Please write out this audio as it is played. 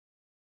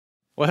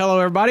Well, hello,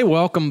 everybody.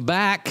 Welcome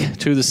back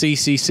to the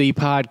CCC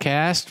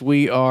podcast.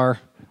 We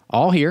are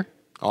all here.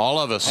 All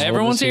of us.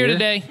 Everyone's here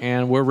today.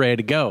 And we're ready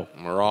to go.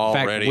 We're all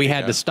ready. In fact, ready we to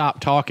had go. to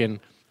stop talking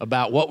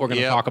about what we're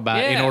going to talk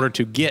about in Yeah. order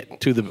to get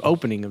to the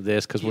opening of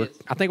this because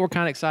I think we're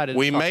kind of excited.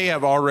 We may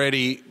have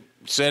already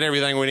said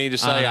everything we need to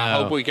say. I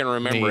hope we can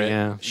remember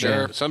Yeah. it.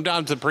 Sure.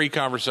 Sometimes the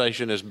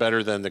pre-conversation is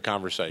better than the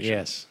conversation.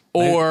 Yes.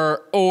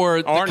 Or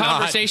the not.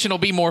 conversation will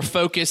be more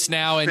focused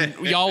now, and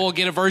y'all will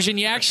get a version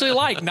you actually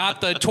like,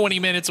 not the 20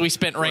 minutes we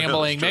spent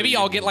rambling. Maybe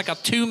y'all get like a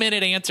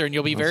 2-minute answer, and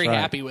you'll be very right.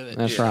 happy with it.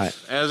 That's right.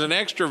 As an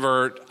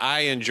extrovert,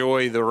 I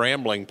enjoy the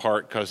rambling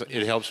part because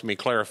it helps me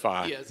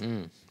clarify. Yes.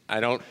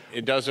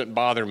 It doesn't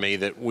bother me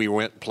that we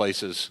went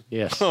places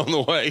Yes. on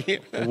the way.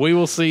 We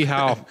will see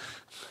how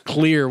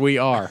clear we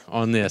are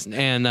on this.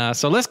 And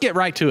so let's get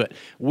right to it.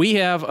 We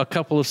have a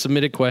couple of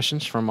submitted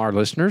questions from our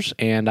listeners,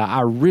 and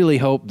I really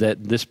hope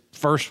that this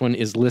first one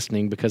is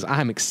listening because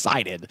I'm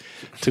excited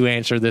to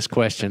answer this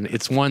question.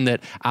 It's one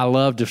that I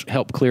love to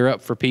help clear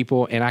up for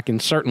people, and I can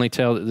certainly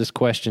tell that this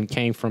question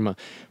came from a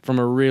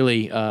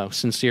really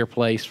sincere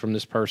place from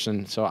this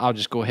person. So I'll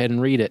just go ahead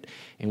and read it,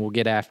 and we'll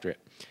get after it.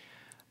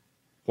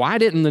 Why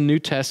didn't the New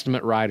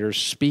Testament writers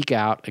speak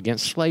out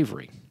against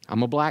slavery?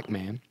 I'm a black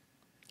man,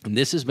 and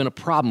this has been a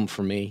problem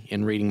for me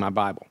in reading my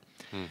Bible.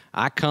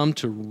 I've come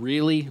to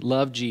really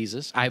love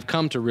Jesus,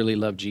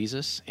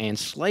 and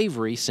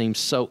slavery seems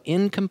so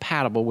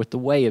incompatible with the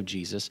way of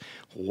Jesus.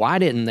 Why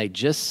didn't they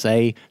just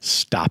say,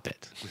 stop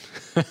it?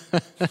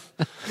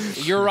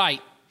 You're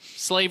right.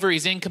 Slavery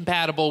is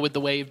incompatible with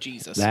the way of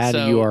Jesus.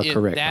 You are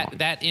correct.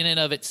 That in and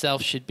of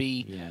itself should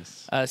be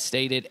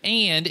stated.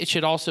 And it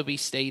should also be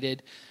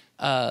stated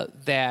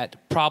that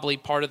probably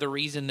part of the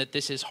reason that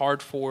this is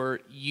hard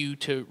for you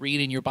to read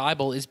in your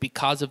Bible is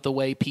because of the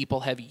way people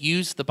have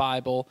used the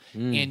Bible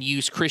and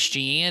used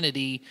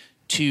Christianity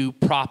to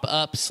prop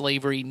up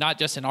slavery, not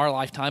just in our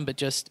lifetime, but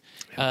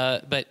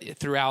but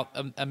throughout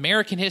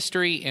American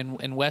history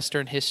and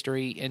Western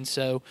history. And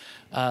so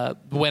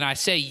when I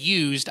say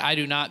used, I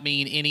do not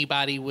mean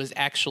anybody was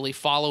actually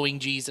following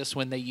Jesus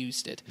when they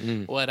used it.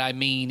 What I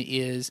mean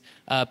is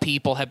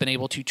people have been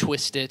able to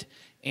twist it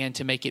and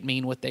to make it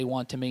mean what they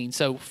want to mean.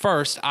 So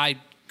first, I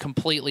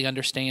completely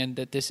understand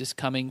that this is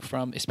coming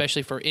from,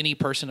 especially for any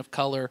person of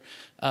color,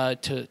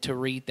 to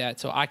read that.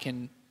 So I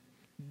can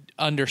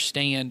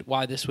understand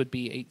why this would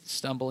be a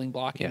stumbling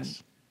block in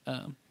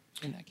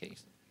that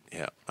case.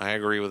 Yeah, I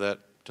agree with that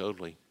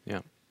totally. Yeah.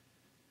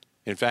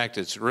 In fact,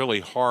 it's really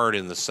hard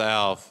in the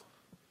South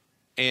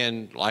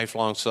and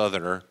lifelong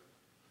Southerner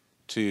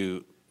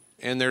and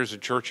there's a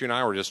church you and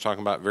I were just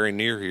talking about very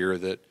near here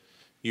that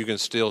you can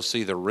still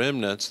see the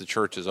remnants. The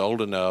church is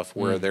old enough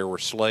where there were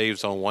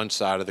slaves on one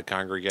side of the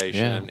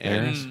congregation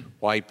and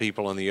white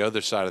people on the other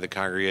side of the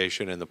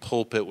congregation, and the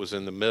pulpit was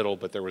in the middle,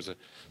 but there was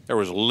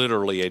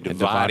literally a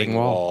dividing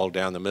wall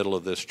down the middle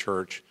of this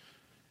church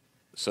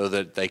so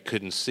that they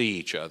couldn't see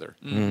each other.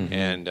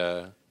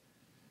 And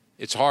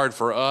it's hard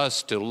for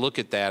us to look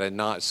at that and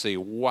not see,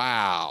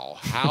 wow,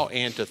 how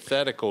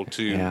antithetical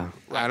to,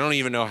 I don't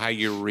even know how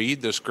you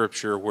read the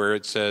scripture where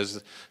it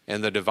says,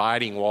 and the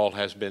dividing wall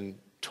has been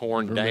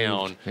torn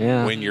down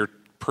when you're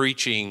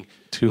preaching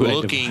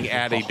looking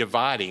at a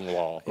dividing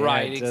wall.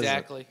 Right,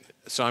 exactly.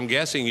 So I'm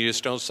guessing you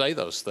just don't say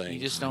those things.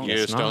 You just don't.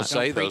 Don't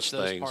say those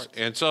things. Parts.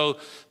 And so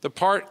the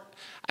part,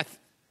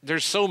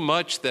 there's so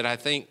much that I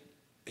think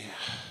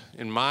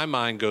in my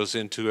mind goes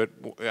into it.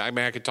 I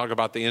mean, I could talk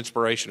about the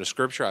inspiration of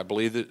Scripture. I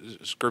believe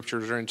that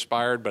Scriptures are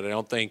inspired, but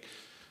I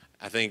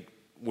think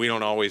we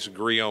don't always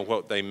agree on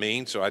what they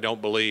mean. So I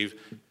don't believe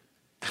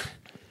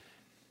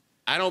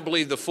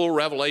the full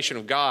revelation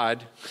of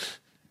God.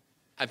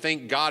 I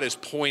think God is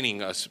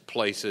pointing us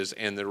places,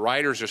 and the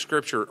writers of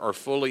Scripture are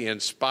fully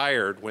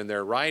inspired when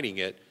they're writing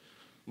it.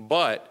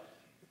 But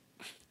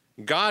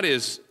God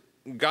is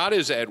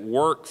at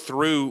work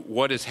through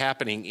what is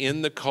happening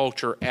in the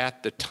culture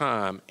at the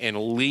time and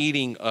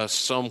leading us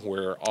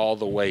somewhere all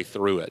the way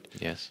through it.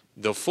 Yes.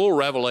 The full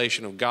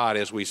revelation of God,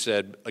 as we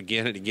said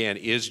again and again,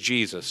 is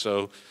Jesus.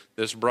 So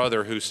this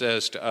brother who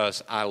says to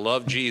us, I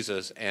love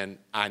Jesus, and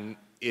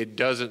it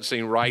doesn't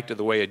seem right to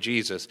the way of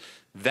Jesus,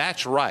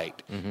 that's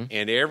right.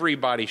 And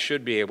everybody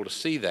should be able to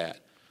see that.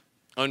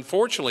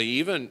 Unfortunately,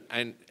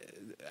 and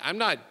I'm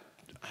not,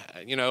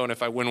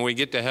 and when we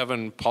get to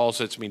heaven, Paul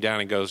sits me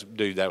down and goes,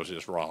 dude, that was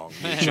just wrong.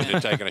 You shouldn't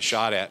have taken a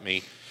shot at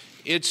me.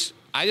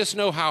 I just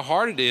know how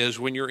hard it is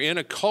when you're in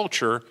a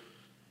culture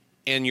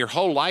and your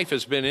whole life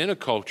has been in a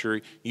culture.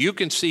 You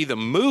can see the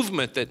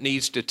movement that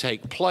needs to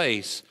take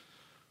place,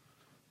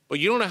 but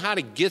you don't know how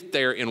to get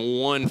there in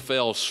one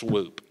fell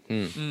swoop.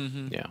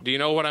 Yeah. Do you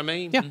know what I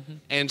mean? Yeah.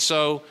 And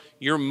so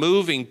you're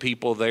moving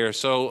people there.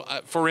 So,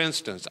 for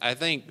instance, I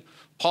think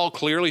Paul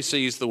clearly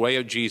sees the way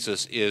of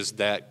Jesus is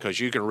that, because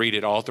you can read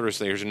it all through,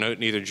 there's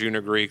neither Jew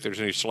nor Greek, there's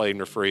neither slave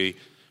nor free,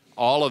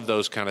 all of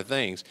those kind of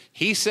things.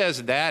 He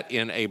says that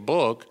in a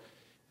book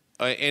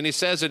and he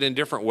says it in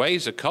different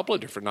ways, a couple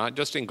of different, not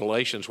just in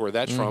Galatians where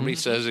that's from. He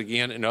says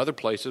again in other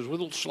places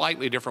with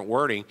slightly different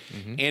wording.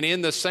 And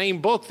in the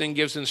same book then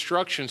gives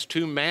instructions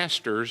to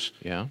masters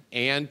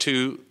and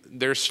to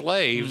their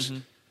slaves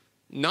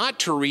not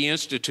to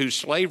reinstitute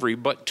slavery,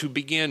 but to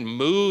begin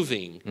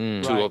moving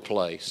to a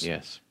place.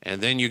 Yes.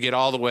 And then you get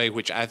all the way,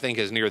 which I think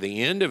is near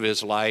the end of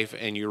his life,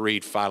 and you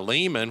read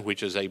Philemon,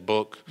 which is a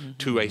book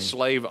to a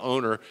slave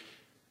owner.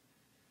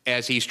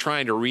 As he's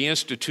trying to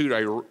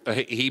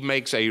reinstitute, he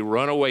makes a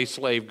runaway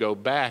slave go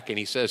back, and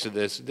he says to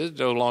this is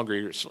no longer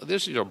your slave,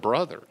 this is your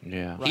brother.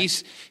 Yeah.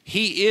 Right.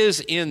 He is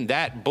in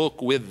that book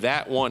with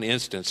that one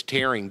instance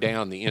tearing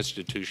down the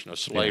institution of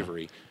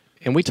slavery.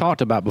 And we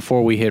talked about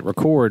before we hit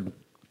record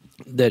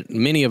that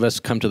many of us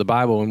come to the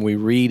Bible and we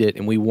read it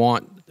and we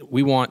want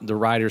the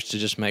writers to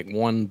just make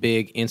one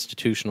big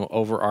institutional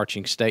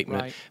overarching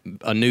statement,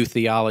 a new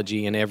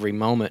theology in every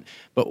moment.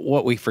 But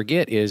what we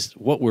forget is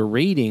what we're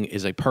reading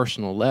is a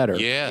personal letter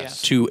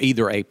to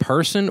either a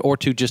person or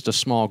to just a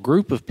small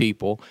group of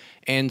people.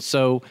 And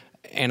so,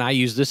 and I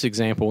use this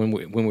example when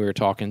we were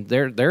talking,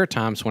 there are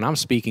times when I'm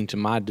speaking to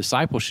my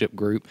discipleship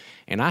group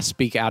and I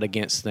speak out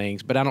against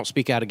things, but I don't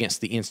speak out against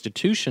the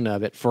institution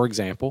of it. For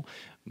example,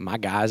 my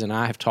guys and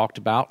I have talked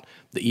about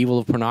the evil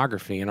of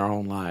pornography in our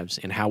own lives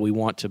and how we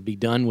want to be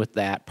done with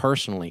that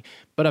personally.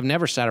 But I've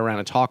never sat around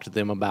and talked to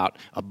them about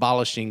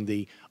abolishing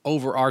the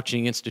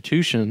overarching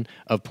institution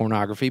of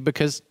pornography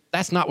because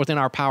that's not within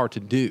our power to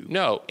do.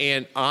 No,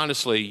 and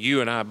honestly,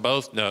 you and I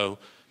both know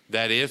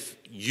that if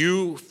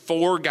you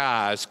four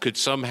guys could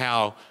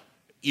somehow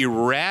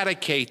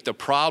eradicate the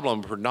problem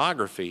of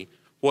pornography,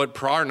 what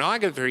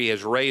pornography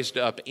has raised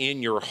up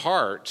in your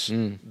hearts,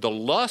 the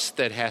lust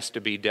that has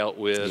to be dealt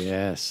with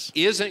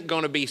isn't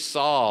going to be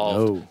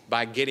solved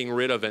by getting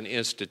rid of an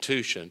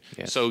institution.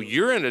 So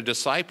you're in a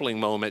discipling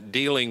moment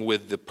dealing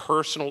with the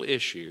personal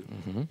issue.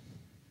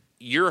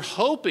 You're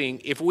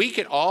hoping if we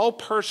could all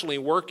personally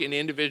work in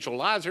individual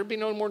lives, there'd be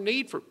no more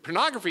need for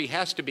pornography.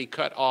 Has to be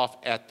cut off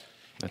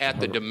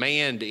at the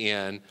demand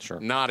end,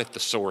 not at the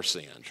source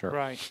end.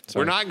 Right.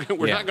 We're not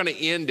going to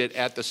end it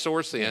at the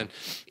source end.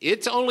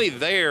 It's only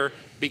there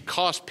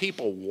because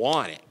people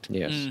want it.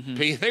 Yes.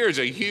 There's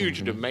a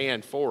huge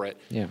demand for it.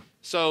 Yeah.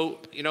 So,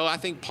 I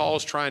think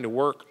Paul's trying to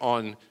work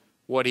on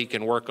what he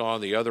can work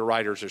on. The other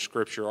writers of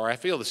Scripture are. I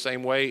feel the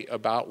same way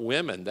about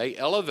women. They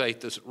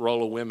elevate this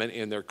role of women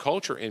in their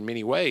culture in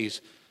many ways.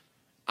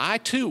 I,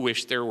 too,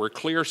 wish there were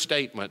clear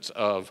statements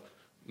of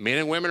men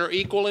and women are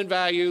equal in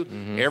value.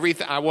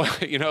 Everything.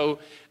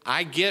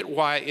 I get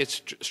why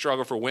it's a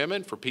struggle for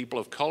women, for people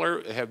of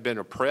color have been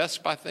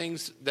oppressed by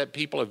things that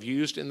people have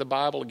used in the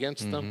Bible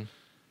against them.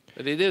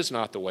 But it is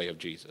not the way of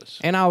Jesus.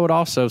 And I would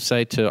also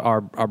say to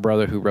our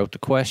brother who wrote the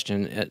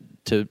question,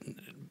 to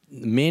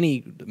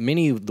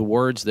many of the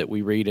words that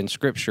we read in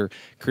Scripture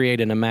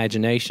create an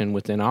imagination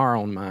within our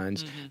own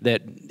minds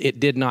that it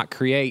did not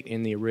create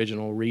in the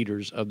original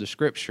readers of the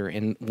Scripture.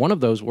 And one of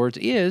those words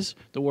is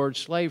the word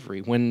slavery.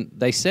 When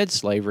they said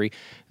slavery,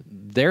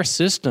 their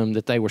system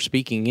that they were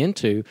speaking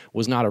into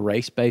was not a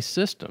race-based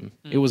system.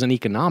 It was an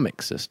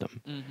economic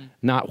system,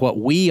 not what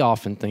we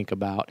often think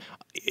about.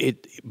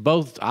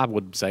 I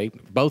would say,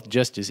 both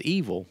just as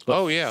evil.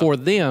 But for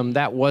them,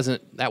 that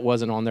wasn't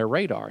on their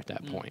radar at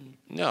that point.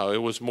 No,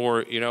 it was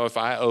more, if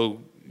I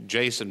owe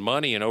Jason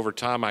money and over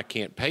time I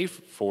can't pay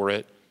for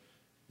it,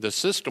 the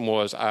system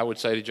was I would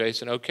say to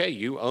Jason, okay,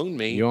 you own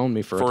me. You own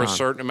me for a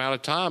certain amount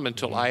of time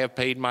until I have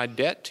paid my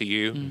debt to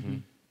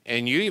you.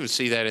 And you even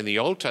see that in the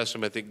Old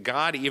Testament, that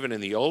God, even in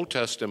the Old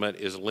Testament,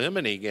 is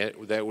limiting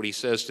it, that what he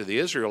says to the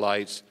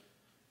Israelites,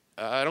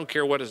 I don't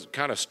care what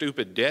kind of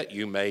stupid debt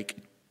you make,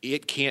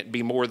 it can't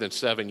be more than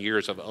 7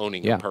 years of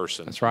owning a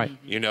person. That's right.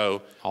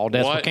 All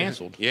debts were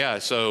canceled. Yeah,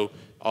 so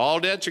all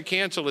debts are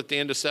canceled at the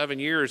end of 7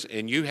 years,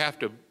 and you have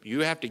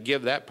to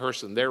give that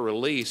person their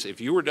release.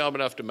 If you were dumb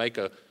enough to make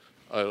a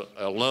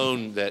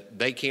loan that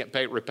they can't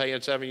repay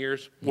in 7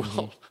 years,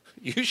 well,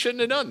 you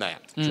shouldn't have done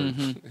that.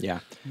 Yeah.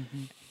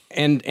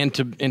 And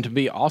to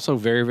be also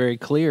very, very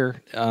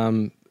clear,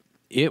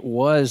 it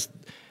was,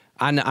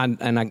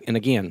 and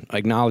again,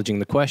 acknowledging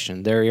the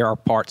question, there are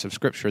parts of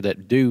Scripture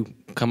that do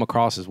come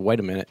across as, wait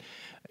a minute,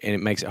 and it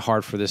makes it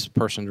hard for this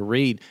person to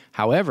read.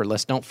 However,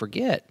 let's don't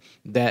forget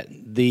that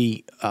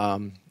the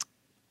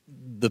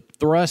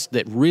thrust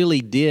that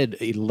really did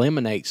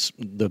eliminate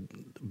the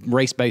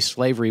race-based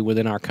slavery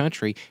within our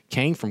country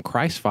came from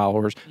Christ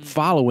followers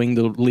following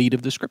the lead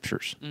of the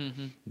Scriptures.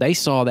 They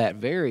saw that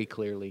very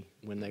clearly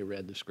when they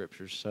read the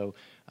Scriptures. So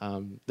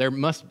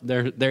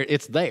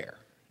it's there.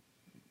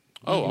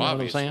 Oh,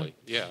 obviously,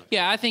 yeah.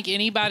 Yeah, I think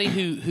anybody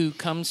who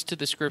comes to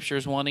the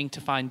Scriptures wanting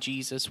to find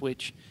Jesus,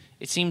 which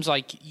it seems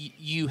like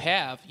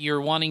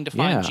you're wanting to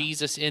find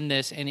Jesus in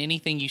this, and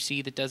anything you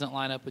see that doesn't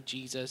line up with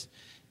Jesus,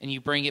 and you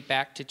bring it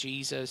back to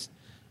Jesus,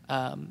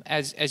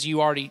 as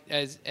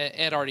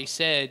Ed already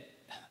said,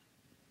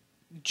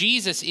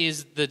 Jesus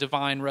is the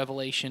divine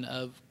revelation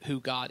of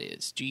who God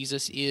is.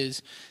 Jesus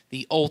is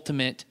the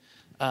ultimate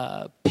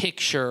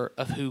picture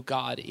of who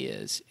God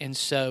is, and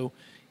so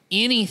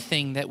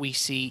anything that we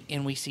see,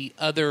 and we see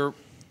other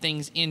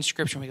things in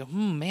Scripture and we go,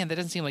 man, that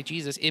doesn't seem like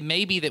Jesus. It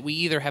may be that we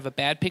either have a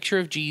bad picture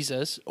of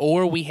Jesus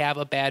or we have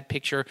a bad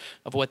picture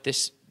of what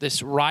this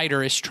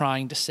writer is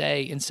trying to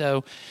say. And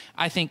so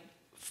I think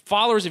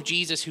followers of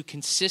Jesus who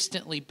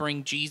consistently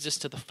bring Jesus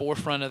to the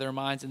forefront of their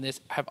minds in this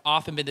have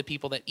often been the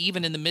people that,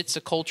 even in the midst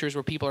of cultures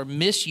where people are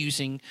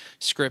misusing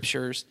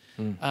Scriptures,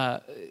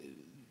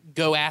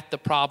 go at the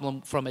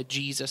problem from a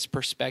Jesus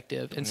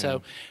perspective. And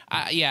so,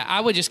 I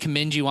would just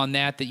commend you on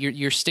that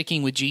you're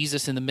sticking with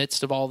Jesus in the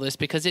midst of all this,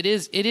 because it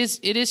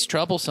is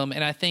troublesome.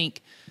 And I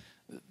think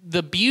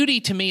the beauty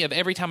to me of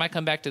every time I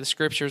come back to the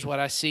Scriptures, what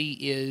I see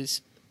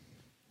is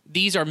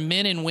these are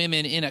men and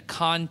women in a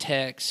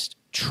context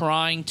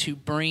trying to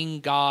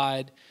bring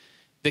God,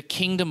 the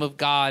kingdom of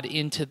God,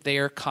 into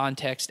their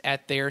context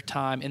at their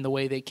time in the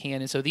way they can.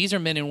 And so these are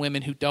men and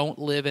women who don't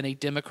live in a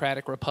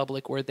democratic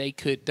republic where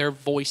their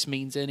voice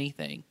means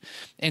anything.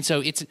 And so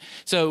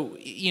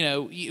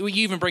you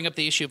even bring up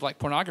the issue of like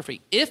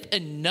pornography. If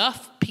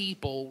enough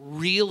people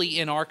really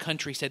in our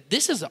country said,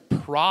 this is a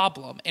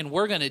problem and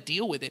we're going to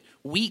deal with it,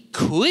 we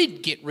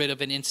could get rid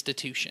of an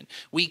institution.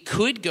 We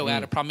could go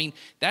out of problem. I mean,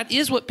 that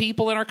is what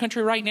people in our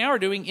country right now are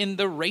doing in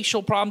the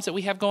racial problems that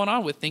we have going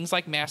on with things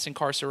like mass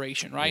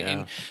incarceration, right? Yeah.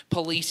 And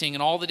policing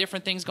and all the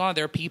different things going on.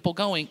 There are people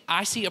going,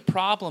 I see a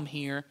problem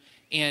here.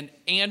 And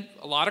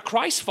a lot of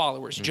Christ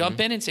followers jump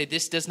in and say,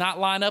 this does not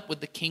line up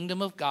with the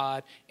kingdom of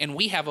God, and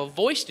we have a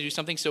voice to do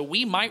something, so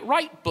we might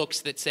write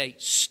books that say,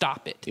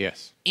 stop it.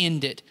 Yes.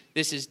 End it.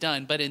 This is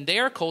done. But in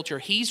their culture,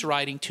 he's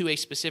writing to a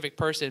specific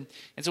person.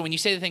 And so when you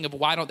say the thing of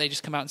why don't they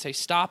just come out and say,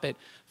 stop it,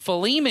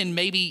 Philemon,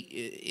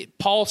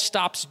 Paul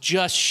stops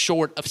just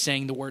short of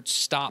saying the word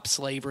stop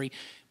slavery.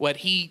 What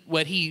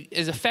he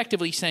is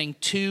effectively saying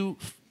to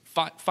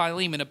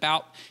Philemon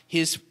about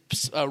his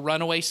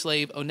runaway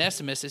slave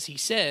Onesimus, as he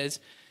says,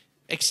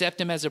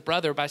 accept him as a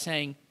brother by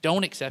saying,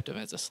 don't accept him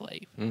as a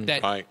slave.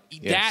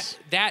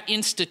 That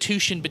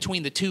institution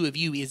between the two of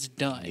you is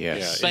done.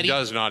 Yes. Yeah, but it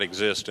does not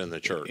exist in the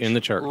church. In the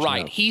church.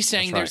 Right. No. He's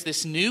saying That's there's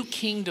this new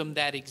kingdom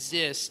that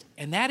exists,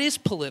 and that is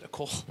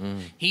political.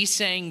 He's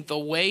saying the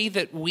way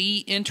that we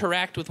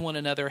interact with one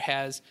another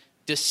has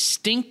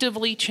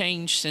distinctively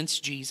changed since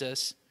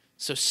Jesus.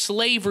 So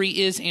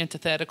slavery is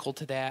antithetical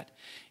to that.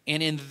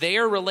 And in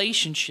their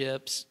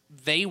relationships,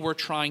 they were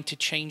trying to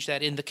change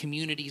that in the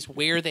communities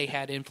where they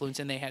had influence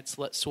and they had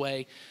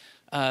sway.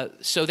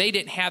 So they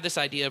didn't have this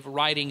idea of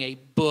writing a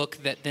book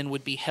that then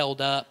would be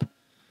held up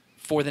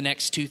for the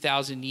next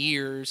 2,000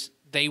 years.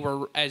 They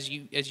were, as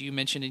you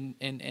mentioned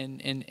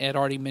and Ed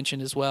already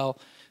mentioned as well,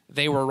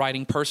 they were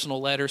writing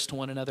personal letters to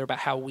one another about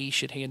how we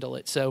should handle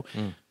it. So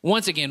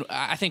once again,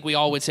 I think we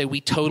all would say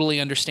we totally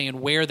understand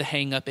where the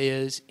hang-up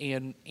is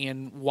and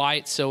why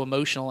it's so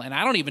emotional. And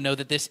I don't even know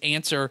that this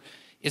answer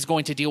is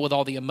going to deal with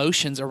all the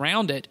emotions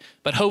around it,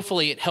 but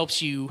hopefully it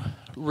helps you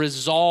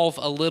resolve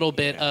a little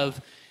bit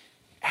of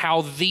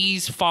how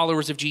these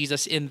followers of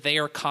Jesus in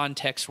their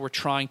context were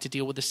trying to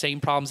deal with the same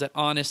problems that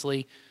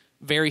honestly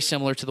very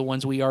similar to the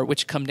ones we are,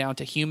 which come down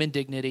to human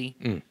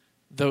dignity,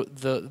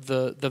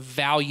 the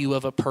value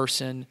of a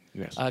person.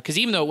 Yes. Because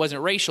even though it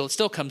wasn't racial, it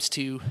still comes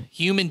to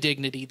human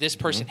dignity. This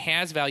person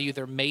has value.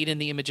 They're made in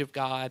the image of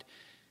God.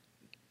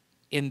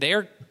 In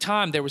their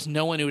time, there was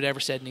no one who had ever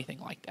said anything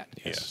like that.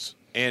 Yes.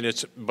 And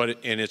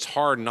it's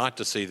hard not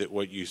to see that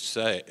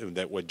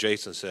what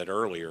Jason said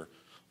earlier,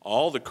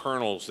 all the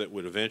kernels that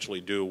would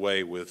eventually do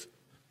away with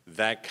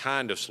that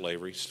kind of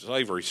slavery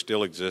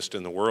still exists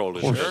in the world.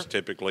 It's just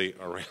typically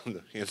around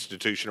the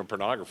institution of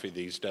pornography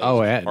these days.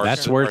 Oh,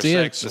 that's where it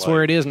is. That's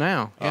where it is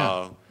now.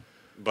 Yeah.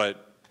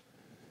 But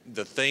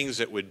the things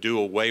that would do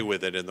away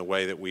with it in the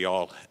way that we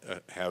all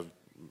have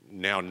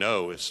now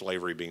know is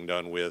slavery being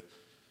done with,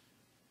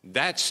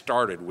 that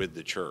started with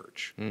the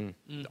church.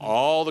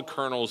 All the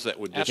kernels that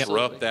would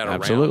disrupt that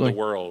around the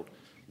world,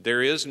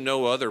 there is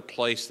no other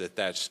place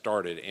that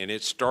started. And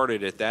it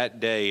started at that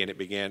day, and it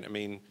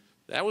began,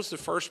 that was the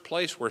first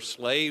place where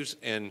slaves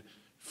and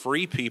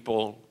free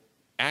people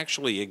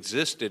actually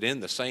existed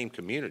in the same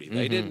community.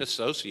 They didn't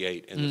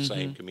associate in the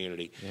same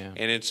community. Yeah.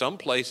 And in some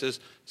places,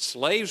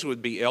 slaves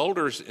would be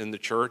elders in the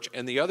church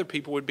and the other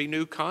people would be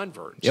new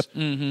converts.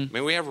 Yep.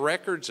 We have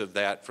records of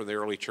that from the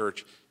early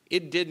church.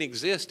 It didn't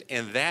exist,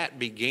 and that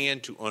began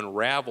to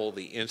unravel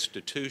the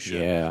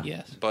institution. Yeah.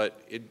 Yes.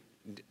 But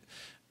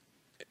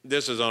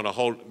this is on a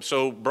whole.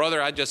 So,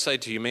 brother, I just say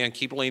to you, man,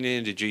 keep leaning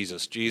into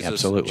Jesus.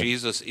 Absolutely.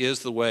 Jesus is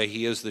the way.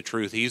 He is the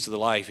truth. He's the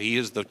life. He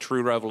is the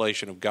true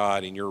revelation of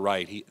God. And you're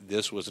right.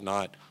 This was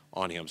not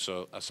on him.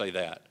 So I say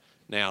that.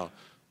 Now,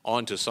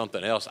 on to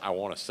something else I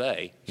want to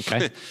say.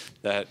 Okay.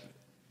 That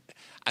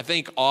I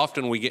think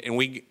often we get, and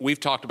we've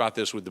talked about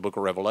this with the book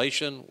of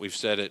Revelation. We've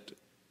said it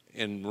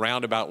in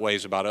roundabout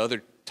ways about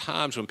other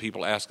times when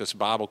people ask us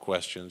Bible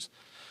questions.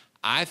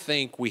 I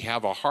think we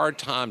have a hard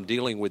time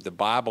dealing with the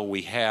Bible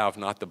we have,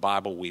 not the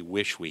Bible we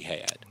wish we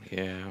had.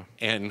 Yeah.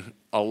 And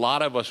a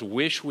lot of us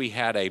wish we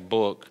had a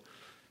book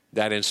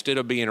that instead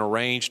of being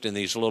arranged in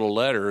these little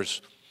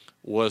letters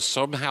was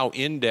somehow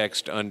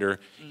indexed under,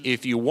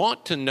 if you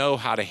want to know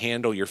how to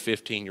handle your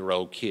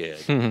 15-year-old kid,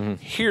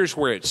 here's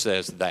where it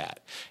says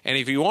that. And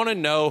if you want to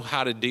know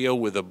how to deal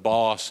with a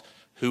boss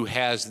who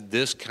has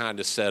this kind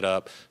of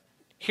setup,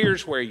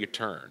 here's where you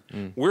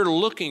turn. We're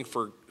looking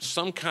for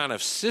some kind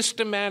of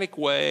systematic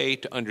way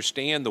to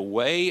understand the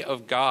way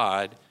of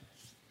God,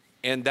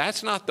 and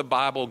that's not the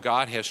Bible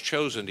God has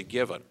chosen to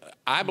give it.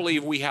 I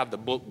believe we have the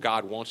book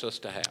God wants us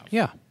to have.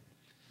 Yeah.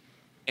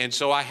 And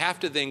so I have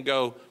to then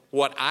go,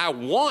 what I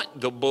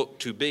want the book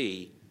to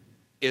be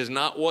is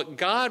not what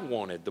God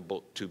wanted the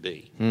book to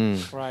be.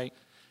 Right.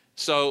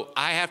 So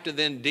I have to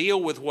then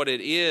deal with what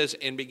it is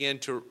and begin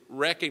to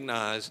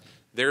recognize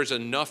there's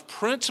enough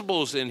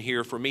principles in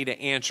here for me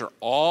to answer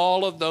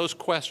all of those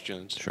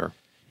questions. Sure.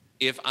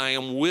 If I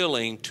am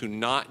willing to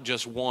not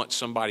just want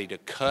somebody to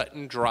cut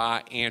and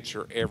dry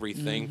answer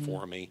everything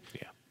for me.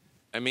 Yeah.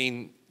 I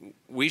mean,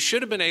 we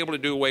should have been able to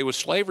do away with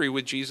slavery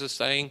with Jesus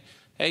saying,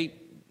 hey,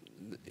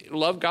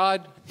 love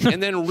God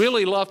and then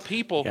really love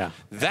people. Yeah.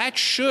 That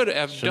should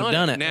have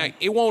done it. Now,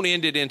 it won't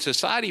end it in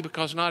society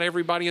because not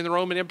everybody in the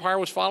Roman Empire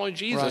was following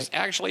Jesus. Right.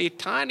 Actually, a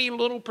tiny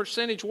little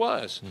percentage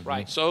was.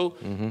 Right. So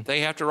they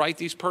have to write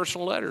these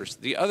personal letters.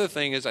 The other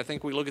thing is I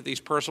think we look at these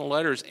personal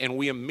letters and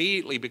we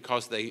immediately,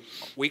 because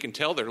we can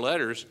tell they're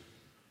letters,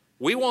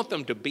 we want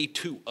them to be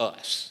to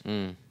us.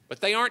 But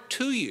they aren't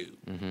to you.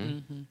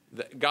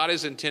 God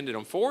has intended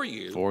them for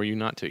you. For you,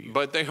 not to you.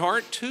 But they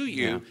aren't to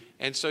you. Yeah.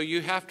 And so you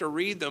have to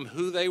read them,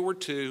 who they were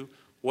to,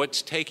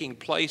 what's taking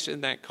place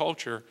in that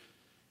culture.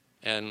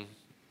 And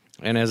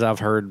as I've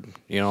heard,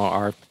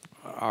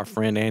 our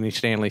friend Andy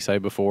Stanley say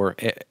before,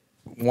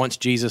 once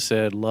Jesus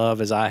said,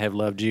 love as I have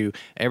loved you,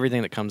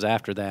 everything that comes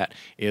after that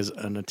is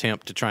an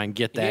attempt to try and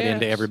get that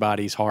into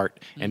everybody's heart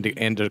and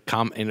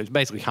it's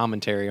basically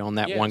commentary on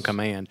that one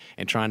command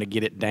and trying to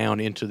get it down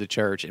into the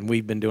church. And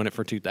we've been doing it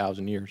for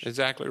 2,000 years.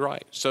 Exactly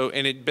right. So,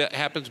 and it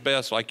happens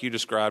best, like you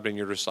described in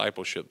your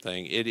discipleship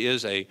thing. It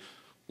is a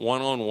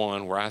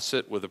one-on-one where I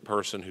sit with a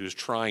person who's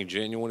trying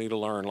genuinely to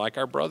learn, like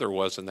our brother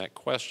was in that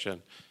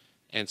question,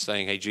 and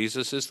saying, hey,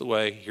 Jesus is the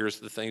way. Here's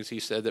the things he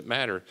said that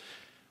matter.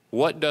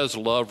 What does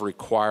love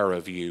require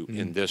of you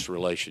in this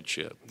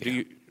relationship?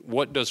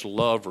 What does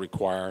love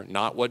require?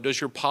 Not what does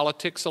your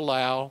politics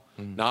allow,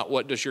 not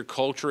what does your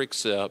culture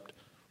accept.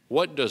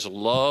 What does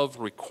love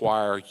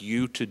require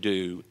you to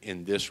do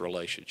in this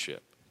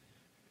relationship?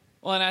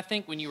 Well, and I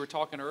think when you were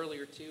talking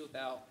earlier, too,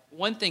 about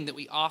one thing that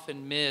we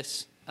often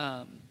miss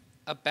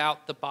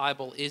about the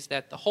Bible is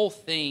that the whole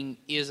thing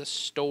is a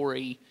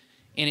story.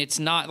 And it's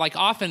not like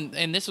often,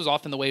 and this was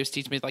often the way it was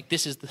teaching me. Like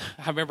this is,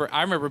 I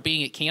remember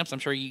being at camps. I'm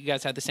sure you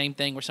guys had the same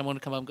thing where someone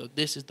would come up and go,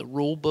 "This is the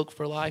rule book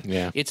for life.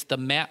 Yeah. It's the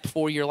map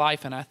for your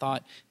life." And I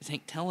thought, this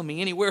ain't telling me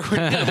anywhere.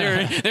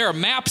 There are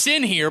maps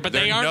in here, but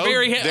they aren't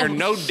very. There are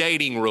no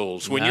dating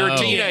rules. When you're a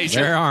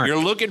teenager, you're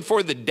looking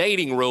for the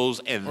dating rules,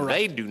 and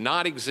they do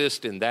not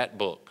exist in that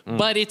book.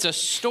 But it's a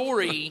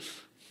story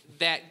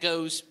that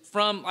goes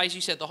from, as you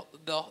said,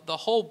 the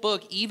whole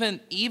book, even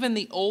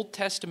the Old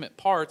Testament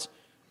parts,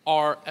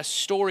 are a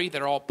story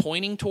that are all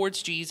pointing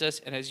towards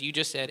Jesus, and as you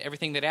just said,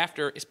 everything that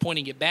after is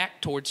pointing it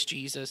back towards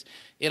Jesus.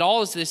 It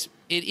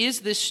is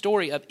this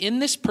story of, in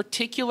this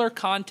particular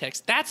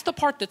context, that's the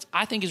part that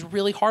I think is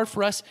really hard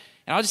for us.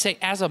 And I'll just say,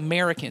 as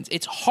Americans,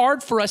 it's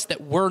hard for us that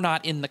we're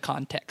not in the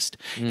context.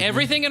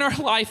 Everything in our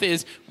life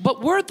is,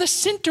 but we're the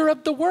center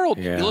of the world.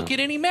 Yeah. You look at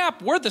any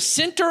map, we're the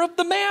center of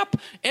the map.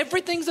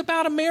 Everything's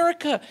about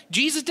America.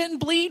 Jesus didn't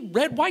bleed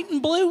red, white,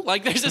 and blue.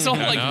 Like there's this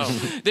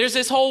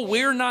whole,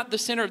 we're not the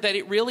center. That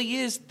it really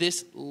is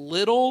this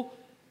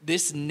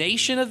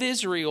nation of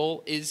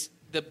Israel is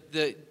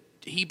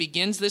he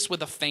begins this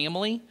with a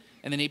family,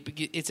 and then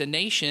it's a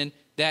nation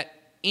that,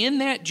 in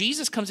that,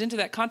 Jesus comes into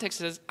that context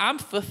and says, I'm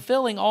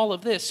fulfilling all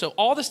of this. So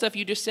all the stuff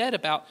you just said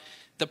about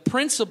the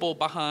principle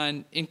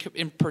behind,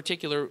 in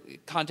particular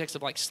context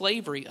of like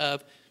slavery,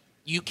 of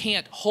you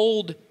can't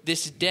hold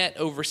this debt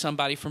over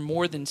somebody for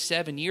more than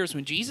 7 years.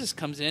 When Jesus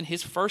comes in,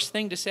 his first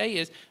thing to say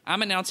is,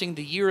 I'm announcing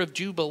the year of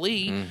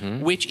Jubilee,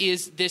 which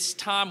is this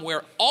time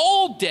where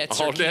all debts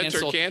are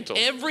canceled.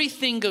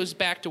 Everything goes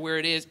back to where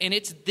it is. And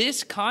it's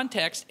this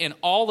context, and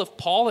all of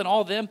Paul and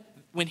all of them,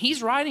 when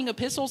he's writing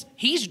epistles,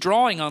 he's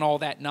drawing on all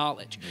that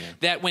knowledge.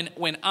 Yeah. That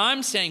when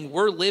I'm saying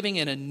we're living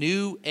in a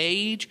new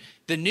age,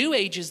 the new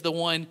age is the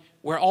one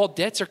where all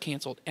debts are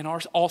canceled and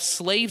all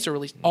slaves are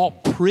released, all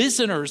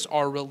prisoners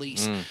are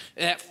released,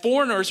 that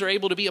foreigners are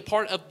able to be a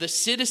part of the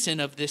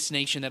citizen of this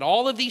nation, that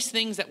all of these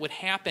things that would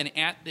happen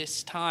at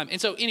this time. And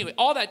so anyway,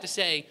 all that to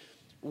say,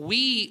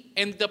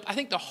 I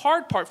think the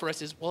hard part for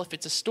us is, well, if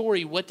it's a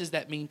story, what does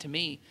that mean to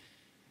me?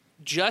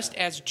 Just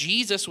as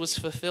Jesus was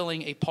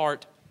fulfilling a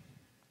part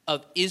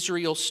of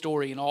Israel's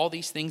story and all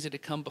these things that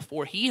had come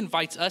before, he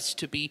invites us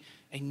to be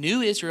a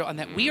new Israel, and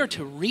that we are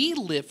to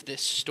relive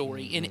this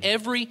story in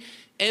every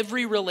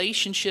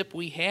relationship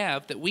we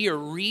have, that we are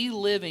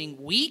reliving.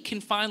 We can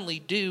finally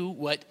do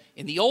what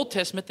in the Old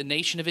Testament the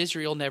nation of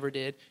Israel never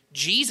did.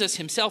 Jesus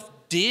himself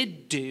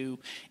did do,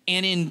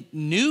 and in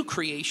new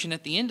creation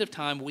at the end of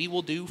time we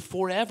will do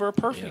forever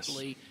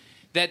perfectly. Yes.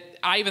 that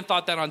I even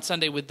thought that on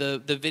Sunday with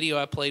the video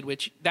I played,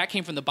 which that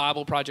came from the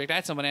Bible Project. I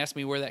had someone ask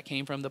me where that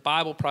came from. The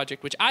Bible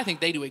Project, which I think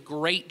they do a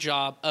great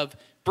job of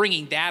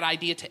bringing that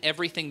idea to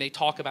everything they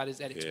talk about, is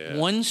that it's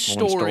one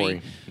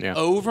story. Yeah.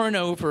 Over and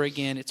over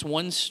again. It's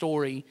one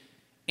story.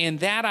 And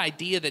that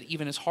idea that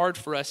even is hard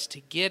for us to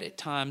get at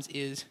times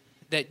is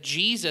that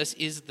Jesus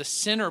is the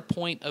center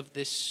point of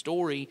this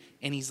story,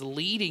 and he's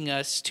leading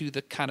us to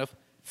the kind of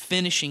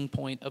finishing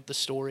point of the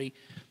story.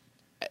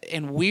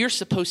 And we're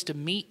supposed to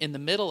meet in the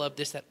middle of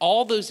this, that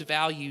all those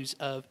values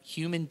of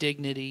human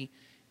dignity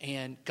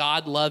and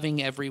God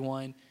loving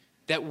everyone,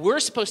 that we're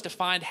supposed to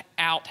find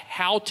out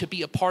how to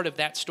be a part of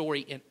that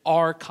story in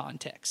our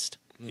context.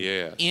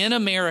 Yeah. In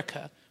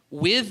America,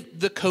 with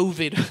the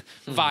COVID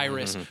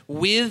virus,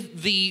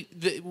 with the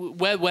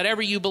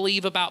whatever you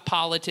believe about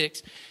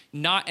politics,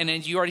 not, and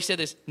as you already said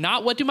this,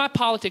 not what do my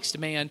politics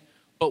demand,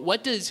 but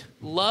what does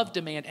love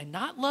demand? And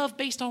not love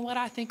based on what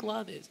I think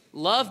love is.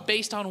 Love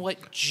based on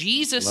what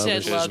Jesus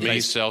says love is.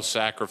 Me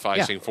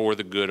self-sacrificing for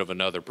the good of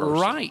another person.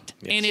 Right.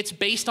 Yes. And it's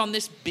based on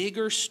this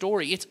bigger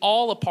story. It's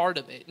all a part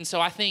of it. And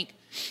so I think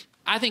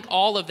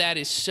all of that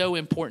is so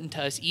important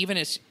to us, even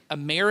as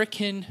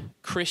American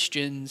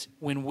Christians,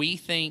 when we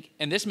think,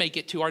 and this may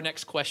get to our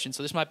next question,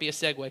 so this might be a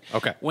segue.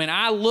 Okay. When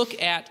I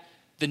look at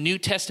the New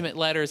Testament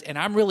letters, and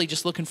I'm really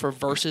just looking for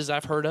verses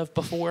I've heard of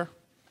before,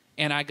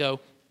 and I go,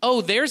 oh,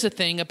 there's a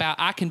thing about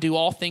I can do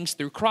all things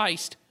through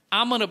Christ.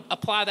 I'm going to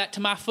apply that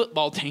to my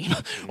football team,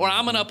 or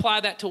I'm going to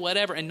apply that to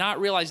whatever, and not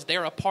realize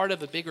they're a part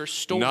of a bigger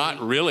story. Not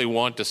really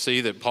want to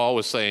see that Paul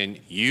was saying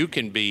you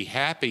can be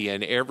happy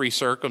in every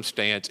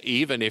circumstance,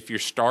 even if you're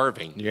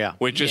starving. Yeah.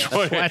 Which is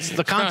what that's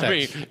the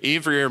context. I mean,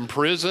 if you're in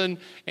prison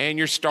and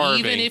you're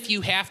starving. Even if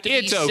you have to be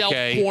okay.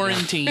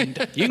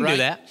 self-quarantined. You can do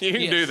that. You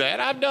can do that.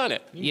 I've done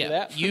it.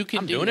 You can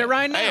I'm do doing that. it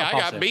right now. Hey, I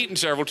got beaten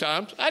several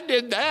times. I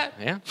did that.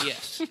 Yeah.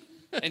 Yes.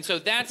 And so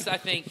that's, I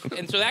think,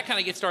 and so that kind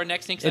of gets to our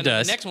next thing. It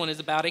does. The next one is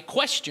about a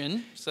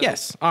question. So.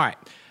 Yes. All right.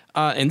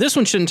 And this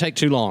one shouldn't take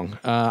too long.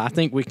 I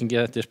think we can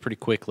get at this pretty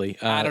quickly.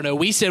 I don't know.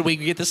 We said we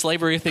could get the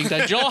slavery thing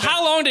done. Joel,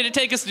 how long did it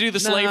take us to do the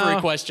slavery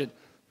question?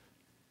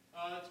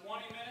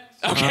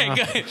 20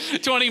 minutes. Okay,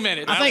 good. 20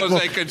 minutes. That was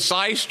a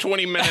concise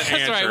 20-minute answer.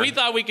 That's right. We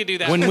thought we could do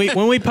that.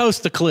 When we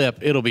post the clip,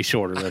 it'll be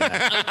shorter than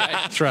that.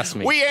 Okay. Trust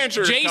me. We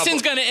answered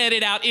Jason's going to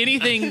edit out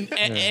anything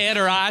Ed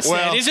or I said.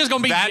 Well, it's just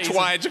going to be that's Jason.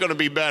 why it's going to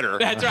be better.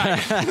 That's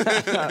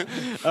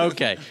right.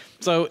 Okay.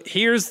 So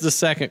here's the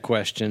second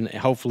question,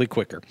 hopefully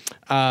quicker.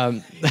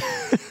 The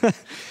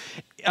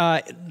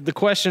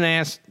question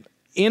asks,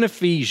 in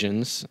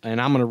Ephesians, and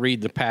I'm going to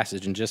read the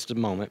passage in just a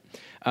moment,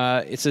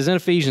 it says in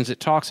Ephesians it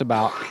talks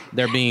about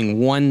there being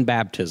one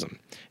baptism.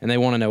 And they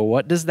want to know,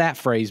 what does that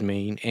phrase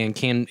mean? And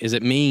does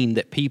it mean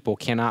that people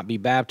cannot be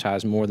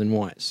baptized more than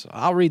once?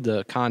 I'll read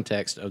the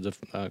context of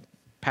the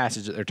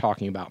passage that they're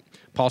talking about.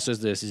 Paul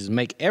says this, he says,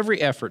 make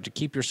every effort to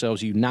keep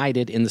yourselves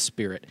united in the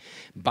Spirit,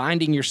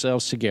 binding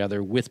yourselves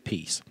together with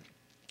peace.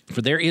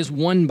 For there is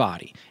one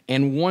body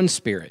and one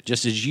Spirit,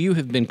 just as you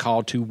have been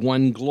called to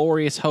one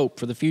glorious hope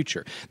for the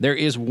future. There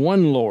is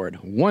one Lord,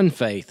 one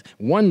faith,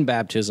 one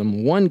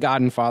baptism, one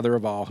God and Father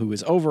of all, who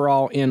is over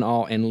all, in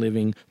all, and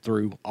living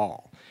through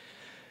all.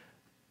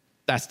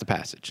 That's the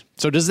passage.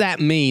 So does that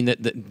mean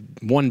that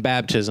one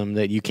baptism,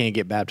 that you can't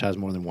get baptized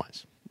more than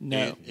once?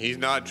 No. He's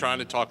not trying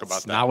to talk about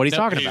That's that. not what he's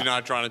talking about. He's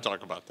not trying to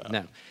talk about that.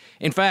 No.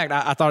 In fact,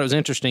 I thought it was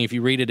interesting if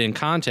you read it in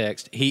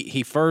context.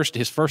 His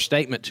first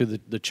statement to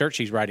the church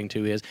he's writing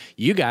to is,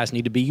 you guys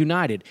need to be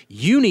united.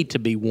 You need to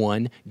be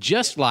one,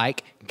 just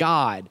like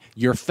God,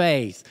 your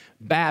faith,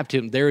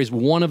 baptism. There is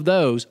one of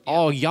those.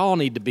 All y'all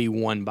need to be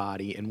one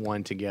body and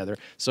one together.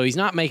 So he's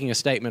not making a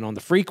statement on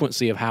the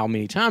frequency of how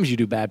many times you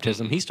do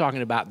baptism. He's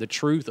talking about the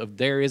truth of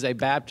there is a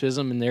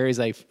baptism and there is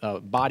a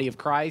body of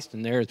Christ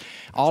and there's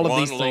all of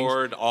these things. One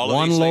Lord, all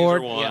one of these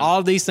Lord, things are one. all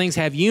of these things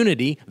have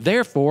unity.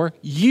 Therefore,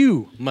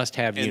 you must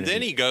have unity. And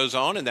then he goes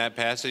on in that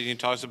passage and he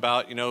talks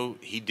about,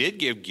 he did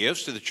give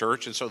gifts to the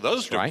church, and so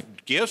those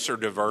gifts are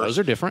diverse. Those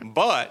are different.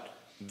 But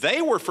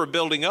they were for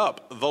building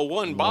up the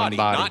one body,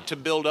 not to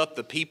build up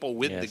the people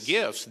with the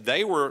gifts.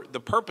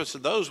 The purpose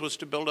of those was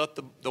to build up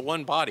the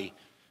one body.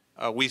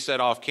 We said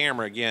off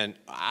camera again,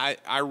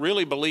 I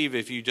really believe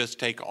if you just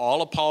take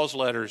all of Paul's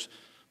letters,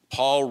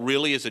 Paul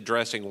really is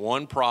addressing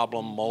one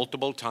problem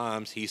multiple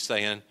times. He's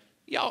saying,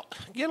 y'all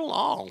get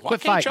along. Why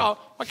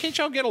can't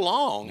y'all get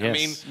along?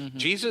 Yes. I mean,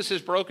 Jesus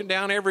has broken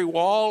down every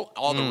wall.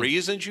 All the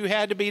reasons you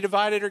had to be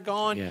divided are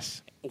gone.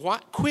 Yes.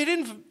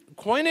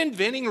 Quit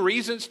inventing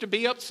reasons to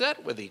be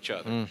upset with each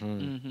other.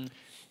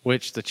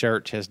 Which the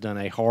church has done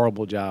a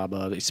horrible job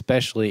of,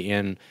 especially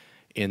in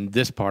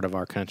this part of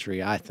our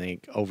country, I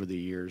think, over the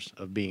years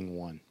of being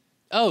one.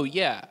 Oh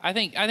yeah, I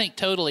think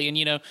totally.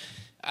 And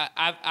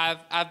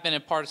I've been a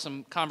part of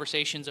some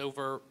conversations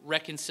over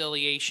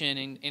reconciliation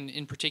and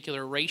in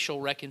particular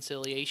racial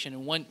reconciliation.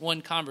 And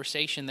one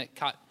conversation that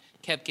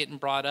kept getting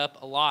brought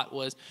up a lot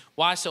was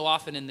why so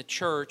often in the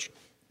church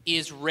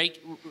is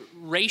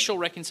racial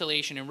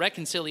reconciliation and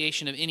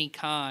reconciliation of any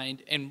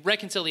kind. And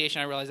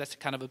reconciliation, I realize that's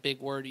kind of a big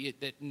word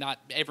that not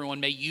everyone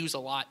may use a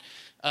lot,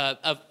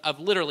 of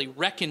literally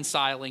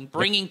reconciling,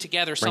 bringing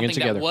together something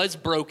that was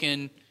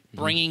broken,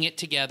 bringing it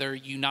together,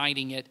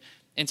 uniting it.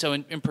 And so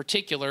in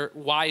particular,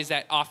 why is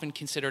that often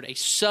considered a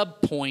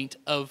sub-point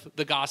of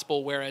the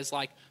gospel, whereas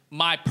like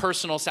my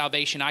personal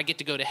salvation, I get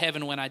to go to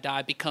heaven when I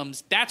die,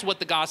 becomes that's what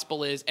the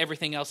gospel is.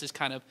 Everything else is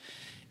kind of...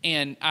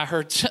 And I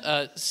heard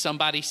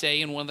somebody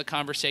say in one of the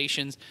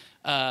conversations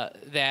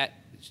that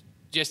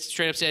just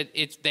straight up said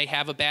they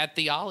have a bad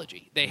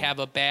theology. They have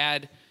a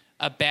bad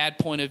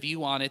point of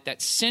view on it.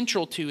 That's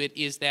central to it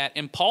is that,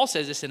 and Paul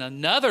says this in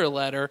another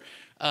letter,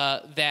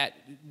 that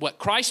what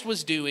Christ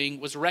was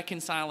doing was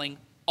reconciling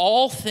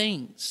all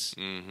things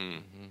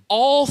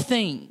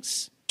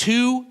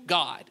to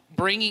God,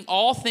 bringing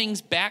all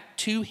things back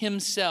to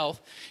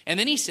himself. And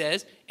then he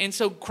says, and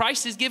so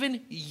Christ has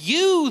given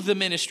you the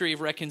ministry of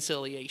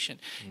reconciliation.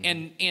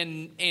 And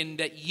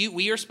that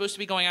we are supposed to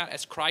be going out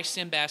as Christ's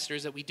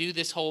ambassadors, that we do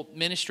this whole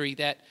ministry,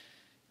 that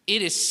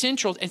it is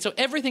central. And so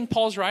everything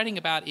Paul's writing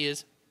about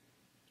is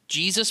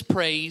Jesus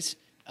prays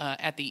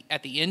at the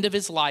end of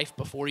his life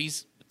before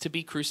he's to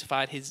be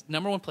crucified. His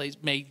number one prayer,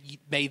 may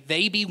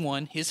they be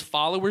one, his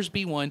followers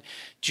be one,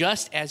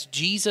 just as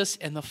Jesus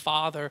and the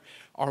Father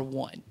are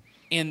one.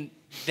 And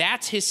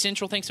that's his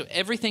central thing. So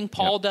everything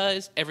Paul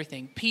does,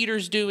 everything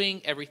Peter's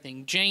doing,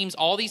 everything James,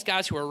 all these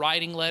guys who are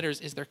writing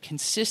letters, is they're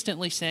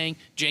consistently saying,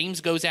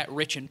 James goes at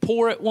rich and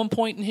poor at one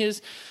point in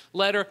his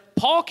letter.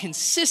 Paul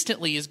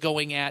consistently is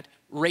going at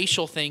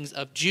racial things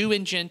of Jew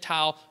and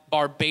Gentile,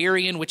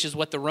 barbarian, which is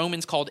what the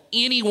Romans called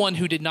anyone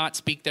who did not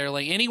speak their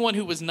language. Anyone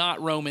who was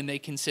not Roman, they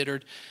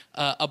considered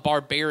a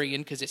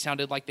barbarian, because it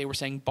sounded like they were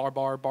saying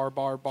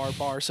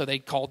barbar, so they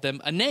called them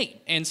a name.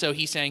 And so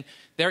he's saying,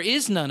 there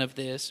is none of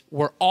this.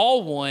 We're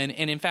all one.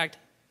 And in fact,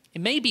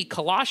 it may be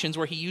Colossians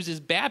where he uses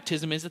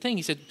baptism as the thing.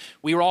 He said,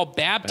 we were all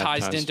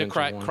baptized into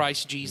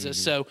Christ Jesus.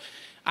 So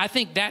I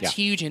think that's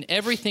huge in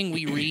everything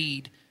we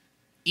read.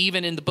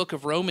 Even in the book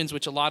of Romans,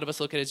 which a lot of us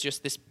look at as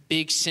just this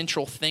big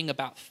central thing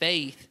about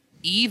faith,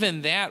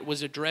 even that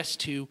was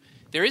addressed to,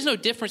 there is no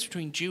difference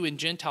between Jew and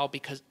Gentile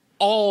because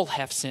all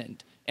have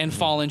sinned and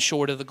fallen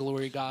short of the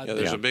glory of God. Yeah,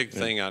 there's a big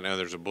thing I know.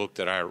 There's a book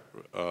that I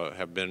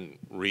have been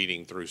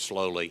reading through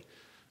slowly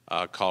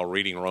called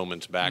Reading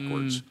Romans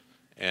Backwards.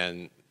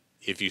 And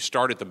if you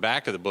start at the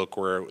back of the book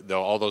where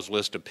all those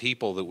list of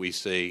people that we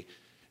see,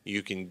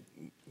 you can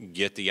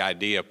get the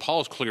idea.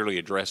 Paul's clearly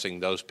addressing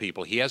those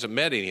people. He hasn't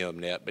met any of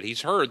them yet, but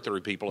he's heard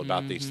through people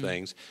about these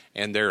things.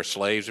 And there are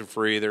slaves and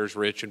free, there's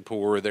rich and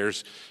poor,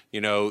 there's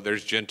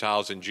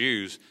Gentiles and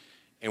Jews.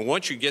 And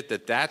once you get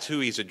that that's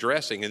who he's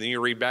addressing, and then you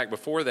read back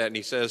before that, and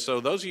he says, so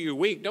those of you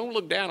weak, don't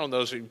look down on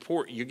those who are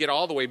poor. You get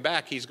all the way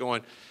back, he's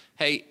going,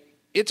 hey,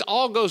 it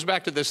all goes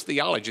back to this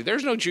theology.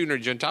 There's no Jew nor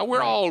Gentile.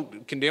 We're all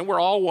condemned. We're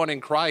all one in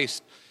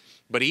Christ.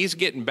 But he's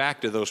getting back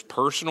to those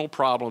personal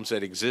problems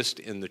that exist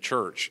in the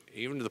church,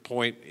 even to the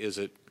point,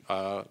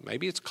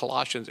 maybe it's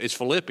Colossians, it's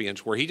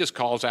Philippians, where he just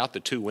calls out the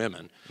two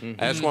women.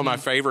 That's one of my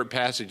favorite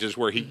passages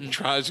where he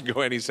tries to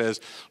go and he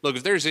says, look,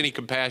 if there's any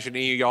compassion,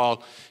 any of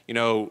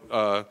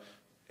y'all,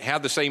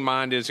 have the same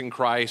mind as in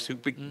Christ, who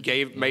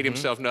made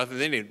himself nothing.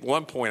 Then at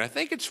one point, I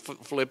think it's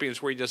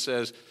Philippians, where he just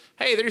says,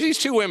 hey, there's these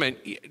two women,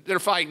 they're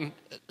fighting.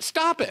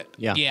 Stop it.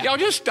 Yeah. Y'all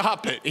just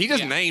stop it. He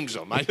just names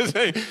them.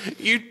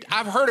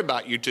 I've heard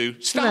about you two.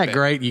 Stop it. Isn't that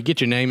great? You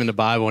get your name in the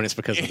Bible and it's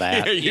because of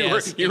that.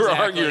 you were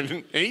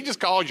arguing, and he just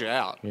called you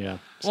out. Yeah.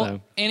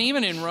 Well, and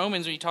even in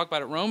Romans, when you talk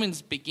about it,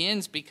 Romans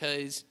begins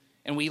because,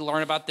 and we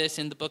learn about this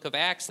in the book of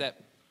Acts,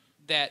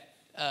 that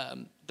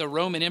the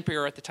Roman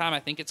emperor at the time, I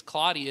think it's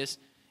Claudius,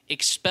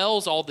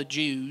 expels all the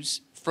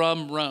Jews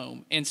from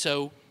Rome. And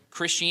so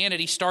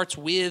Christianity starts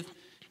with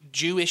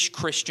Jewish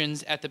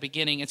Christians at the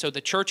beginning. And so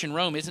the church in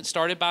Rome isn't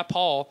started by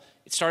Paul.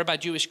 It's started by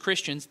Jewish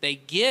Christians. They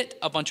get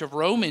a bunch of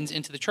Romans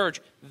into the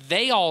church.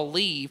 They all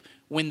leave.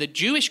 When the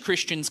Jewish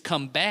Christians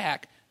come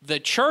back, the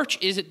church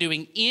isn't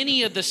doing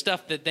any of the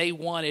stuff that they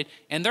wanted,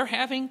 and they're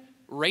having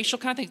racial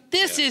kind of things.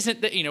 This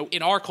isn't the,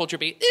 in our culture,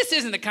 this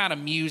isn't the kind of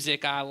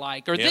music I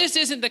like, or this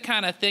isn't the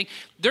kind of thing.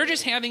 They're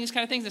just having these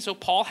kind of things. And so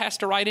Paul has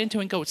to write into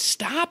it and go,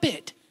 stop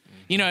it.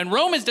 And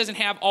Romans doesn't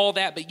have all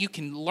that, but you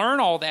can learn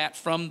all that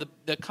from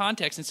the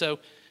context. And so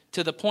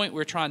to the point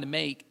we're trying to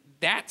make,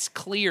 that's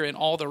clear in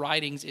all the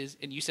writings is,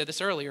 and you said this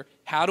earlier,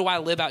 how do I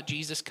live out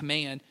Jesus'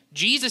 command?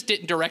 Jesus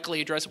didn't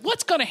directly address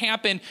what's going to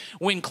happen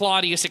when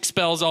Claudius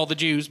expels all the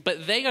Jews,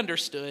 but they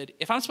understood,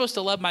 if I'm supposed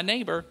to love my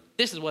neighbor,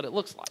 this is what it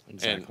looks like.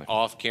 Exactly. And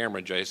off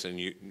camera,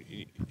 Jason,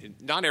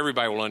 not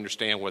everybody will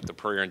understand what the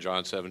prayer in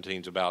John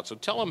 17 is about. So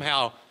tell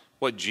them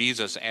what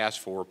Jesus asked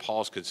for,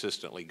 Paul's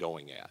consistently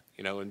going at.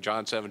 In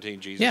John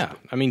 17, Jesus... Yeah,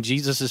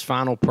 Jesus'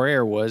 final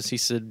prayer was, he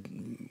said,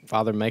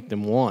 Father, make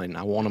them one.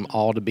 I want them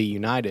all to be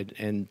united.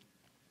 And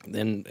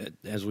then,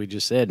 as we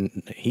just said,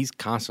 he's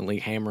constantly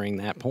hammering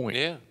that point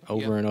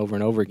over and over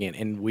and over again.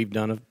 And we've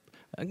done,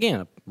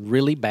 a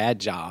really bad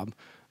job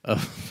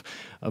of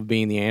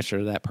being the answer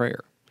to that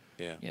prayer.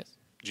 Yeah. Yes.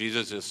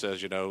 Jesus just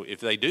says, if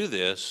they do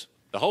this,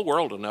 the whole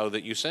world will know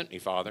that you sent me,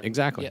 Father.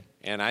 Exactly. Yep.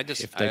 And I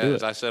just, If they do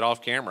as it. I said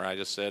off camera, I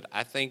just said,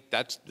 I think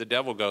that's the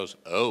devil goes,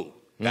 oh,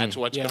 that's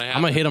what's going to happen.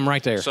 I'm going to hit them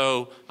right there.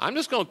 So I'm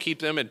just going to keep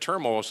them in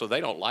turmoil so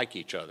they don't like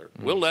each other.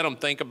 We'll let them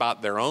think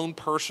about their own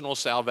personal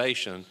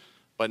salvation,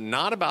 but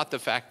not about the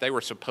fact they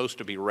were supposed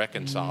to be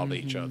reconciled to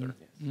each other.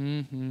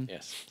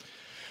 Yes.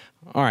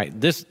 All right.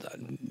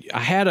 I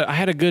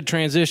had a good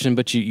transition,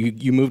 but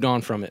you moved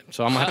on from it,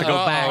 so I'm gonna have to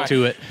go back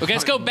to it. Okay,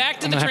 let's go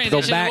back to the I'm gonna have to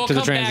transition. go back we'll to the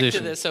come back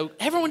transition. to this. So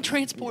everyone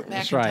transport back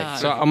That's in right. time.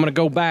 So I'm going to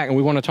go back, and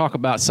we want to talk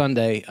about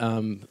Sunday.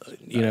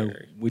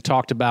 We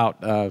talked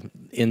about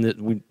in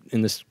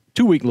this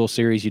 2-week little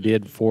series you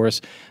did for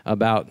us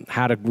about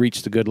how to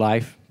reach the good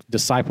life.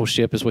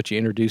 Discipleship is what you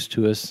introduced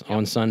to us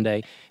on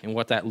Sunday, and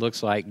what that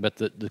looks like. But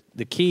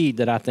the key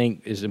that I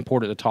think is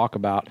important to talk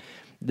about,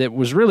 that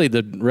was really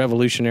the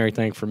revolutionary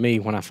thing for me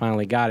when I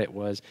finally got it,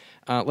 was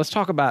let's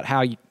talk about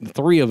how the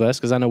three of us,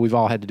 because I know we've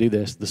all had to do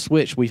this, the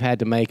switch we've had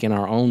to make in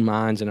our own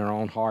minds and our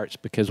own hearts,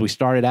 because we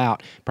started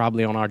out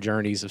probably on our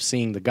journeys of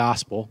seeing the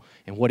gospel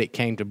and what it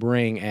came to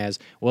bring as,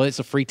 well, it's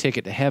a free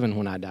ticket to heaven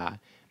when I die.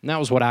 And that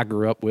was what I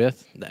grew up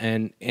with,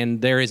 and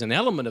there is an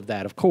element of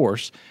that, of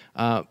course,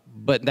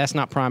 but that's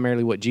not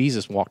primarily what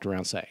Jesus walked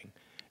around saying.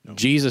 No.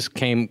 Jesus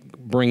came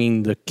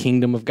bringing the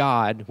kingdom of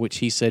God, which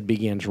he said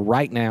begins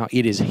right now.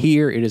 It is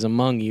here, it is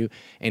among you,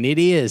 and it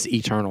is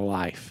eternal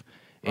life.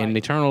 Right. And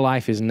eternal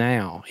life is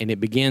now, and it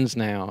begins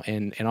now,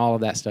 and all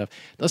of that stuff.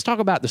 Let's talk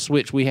about the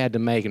switch we had to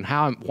make, and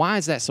why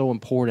is that so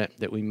important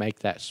that we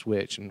make that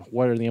switch, and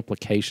what are the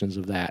implications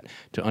of that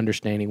to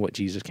understanding what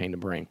Jesus came to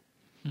bring?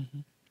 Mm-hmm.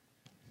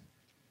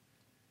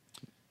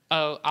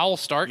 I'll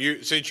start.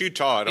 Since you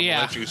taught, I'm going to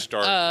let you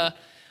start.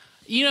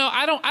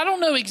 I don't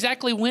know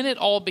exactly when it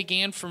all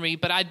began for me,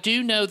 but I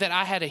do know that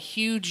I had a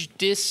huge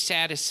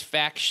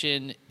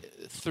dissatisfaction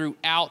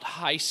throughout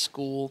high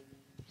school.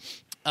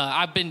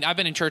 I've been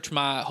in church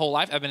my whole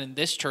life. I've been in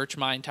this church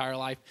my entire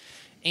life.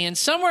 And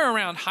somewhere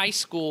around high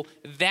school,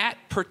 that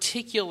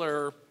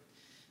particular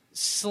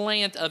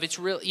slant of it's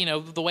real,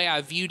 the way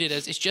I viewed it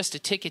as it's just a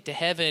ticket to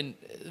heaven,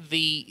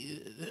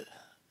 the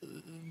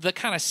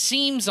kind of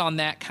seams on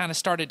that kind of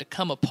started to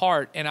come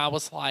apart, and I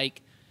was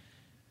like,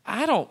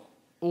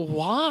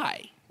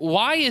 why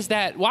is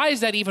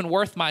that even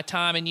worth my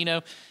time?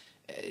 And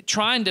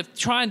trying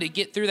to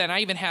get through that. And I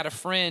even had a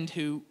friend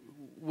who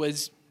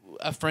was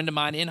a friend of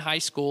mine in high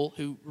school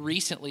who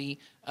recently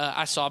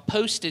I saw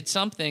posted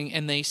something,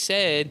 and they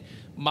said,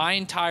 my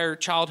entire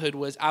childhood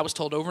I was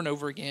told over and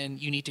over again,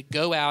 you need to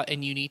go out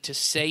and you need to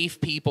save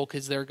people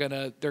because they're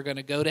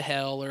gonna go to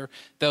hell, or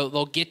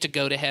they'll get to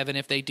go to heaven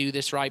if they do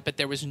this right. But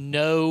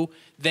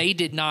they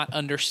did not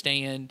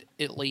understand,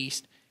 at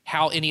least,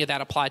 how any of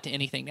that applied to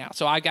anything now.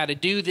 So I got to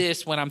do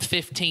this when I'm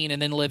 15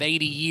 and then live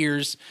 80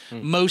 years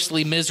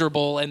mostly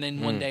miserable, and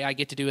then one day I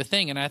get to do a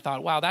thing. And I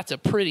thought, wow, that's a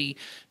pretty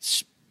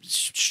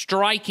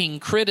striking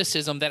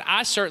criticism that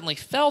I certainly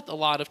felt a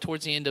lot of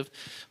towards the end of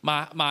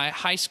my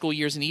high school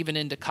years and even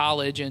into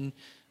college. And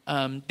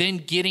then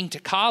getting to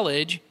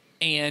college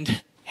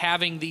and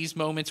having these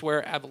moments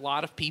where a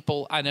lot of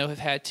people I know have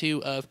had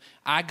too, of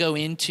I go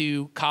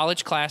into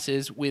college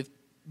classes with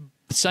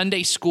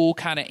Sunday school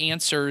kind of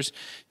answers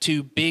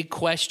to big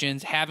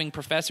questions, having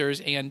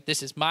professors, and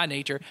this is my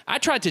nature. I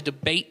tried to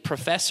debate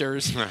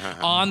professors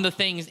on the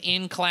things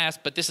in class,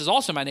 but this is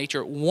also my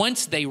nature.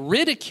 Once they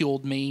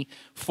ridiculed me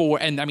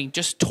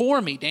just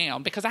tore me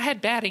down because I had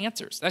bad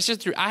answers. That's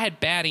just true. I had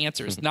bad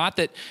answers. Not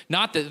that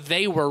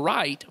they were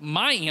right.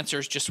 My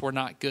answers just were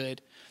not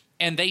good.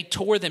 And they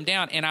tore them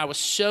down, and I was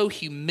so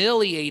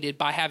humiliated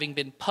by having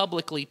been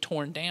publicly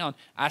torn down,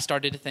 I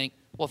started to think,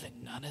 well, then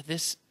none of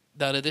this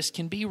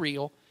can be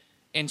real.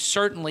 And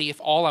certainly if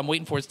all I'm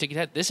waiting for is to get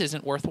ahead, this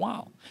isn't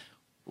worthwhile.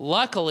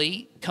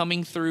 Luckily,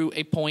 coming through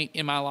a point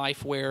in my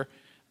life where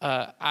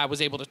I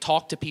was able to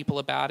talk to people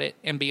about it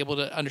and be able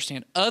to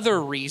understand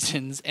other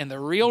reasons and the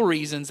real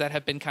reasons that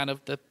have been kind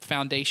of the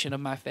foundation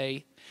of my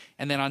faith.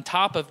 And then on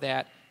top of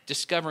that,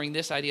 discovering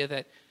this idea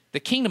that the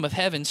kingdom of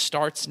heaven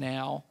starts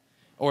now,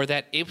 or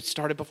that it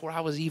started before I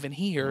was even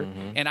here,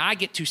 and I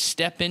get to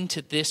step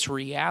into this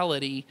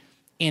reality.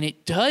 And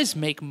it does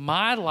make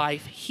my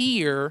life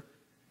here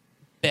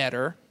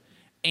better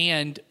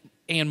and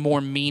more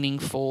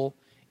meaningful,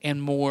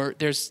 and more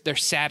there's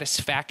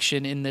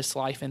satisfaction in this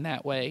life in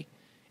that way.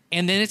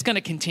 And then it's going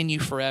to continue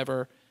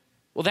forever.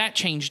 Well, that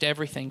changed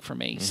everything for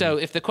me. So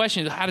if the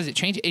question is, how does it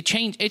change? It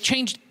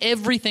changed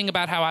everything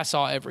about how I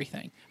saw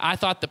everything. I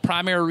thought the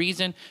primary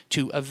reason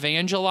to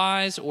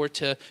evangelize or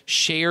to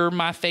share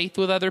my faith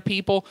with other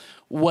people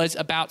was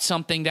about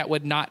something that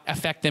would not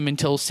affect them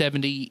until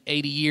 70,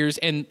 80 years.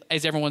 And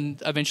as everyone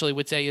eventually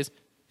would say is,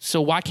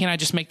 so why can't I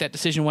just make that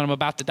decision when I'm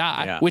about to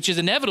die? Yeah. Which is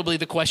inevitably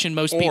the question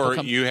most people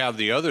come. Or you have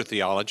the other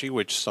theology,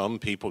 which some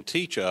people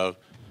teach of,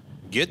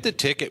 get the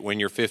ticket when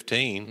you're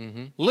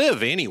 15.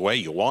 Live any way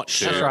you want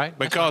to. That's right.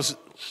 Because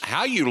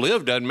how you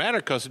live doesn't matter,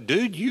 because,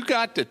 dude, you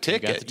got the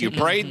ticket. You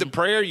prayed the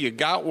prayer. You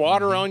got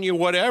water on you,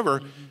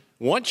 whatever.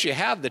 Once you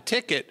have the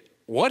ticket,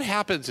 what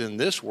happens in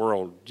this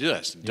world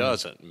just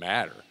doesn't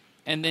matter.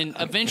 And then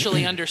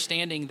eventually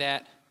understanding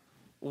that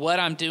what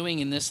I'm doing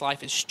in this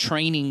life is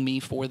training me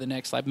for the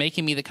next life,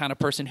 making me the kind of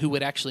person who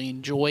would actually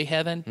enjoy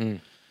heaven,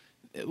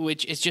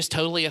 which is just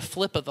totally a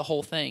flip of the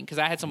whole thing. Because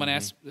I had someone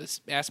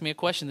ask me a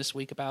question this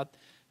week about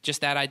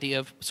just that idea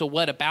of, so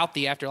what about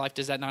the afterlife?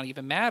 Does that not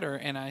even matter?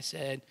 And I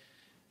said,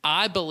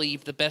 I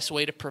believe the best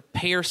way to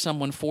prepare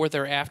someone for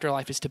their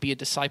afterlife is to be a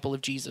disciple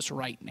of Jesus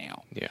right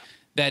now. Yeah.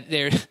 That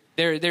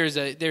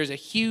there's a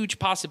huge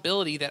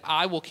possibility that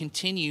I will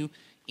continue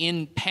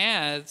in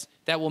paths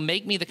that will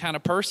make me the kind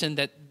of person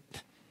that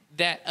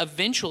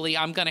eventually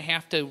I'm going to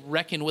have to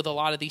reckon with a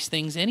lot of these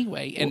things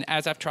anyway. And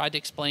as I've tried to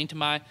explain to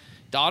my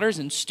daughters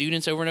and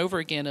students over and over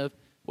again of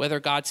whether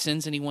God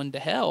sends anyone to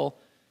hell,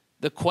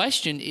 the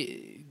question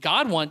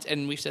God wants,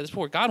 and we've said this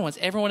before, God wants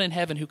everyone in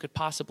heaven who could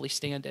possibly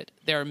stand it.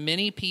 There are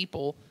many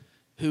people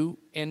who,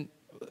 and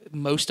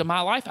most of my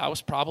life, I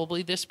was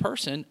probably this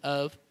person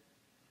of,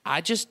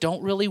 I just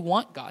don't really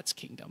want God's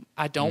kingdom.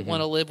 I don't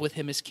want to live with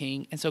him as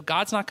king. And so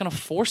God's not going to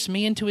force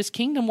me into his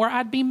kingdom where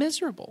I'd be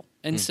miserable.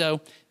 And so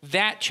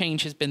that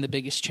change has been the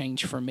biggest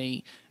change for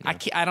me. Yeah.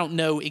 I don't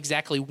know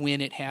exactly when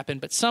it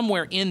happened, but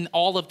somewhere in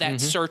all of that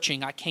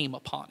searching, I came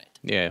upon it.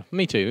 Yeah,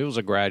 me too. It was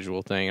a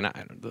gradual thing.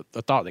 And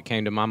the thought that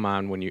came to my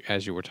mind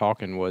as you were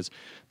talking was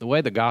the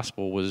way the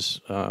gospel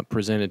was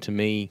presented to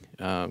me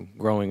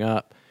growing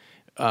up,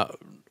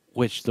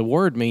 which the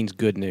word means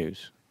good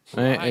news.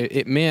 Right.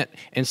 It meant,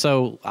 and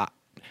so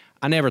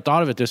I never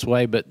thought of it this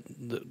way, but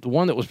the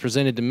one that was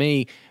presented to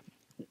me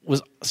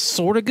was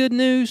sort of good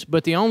news,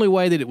 but the only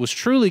way that it was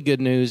truly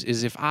good news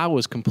is if I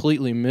was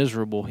completely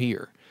miserable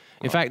here.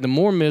 In fact, the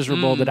more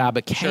miserable that I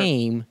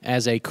became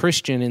as a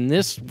Christian in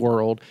this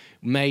world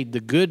made the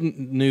good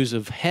news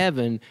of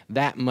heaven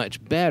that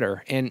much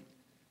better. And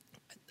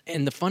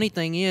the funny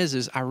thing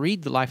is I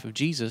read the life of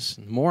Jesus,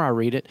 the more I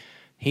read it,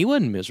 he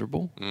wasn't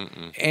miserable,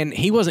 and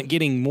he wasn't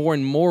getting more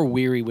and more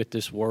weary with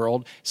this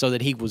world so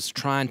that he was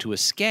trying to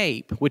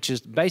escape, which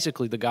is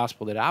basically the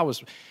gospel that I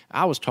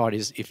was taught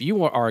is if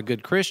you are a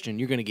good Christian,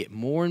 you're going to get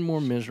more and more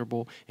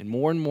miserable and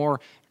more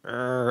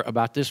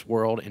about this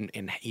world,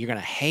 and you're going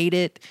to hate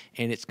it,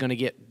 and it's going to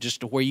get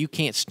just to where you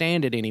can't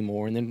stand it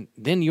anymore, and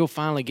then you'll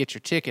finally get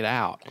your ticket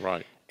out.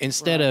 Right.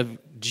 Instead of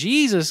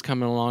Jesus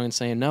coming along and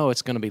saying, no,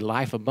 it's going to be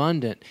life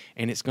abundant,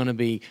 and it's going to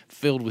be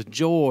filled with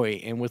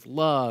joy and with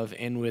love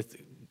and with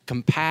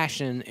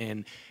compassion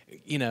and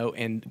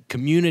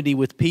community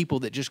with people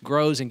that just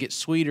grows and gets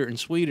sweeter and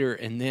sweeter,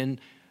 and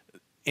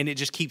it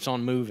just keeps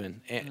on moving.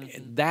 And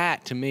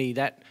that, to me,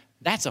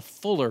 that's a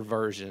fuller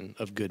version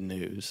of good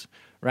news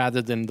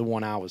rather than the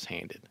one I was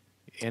handed.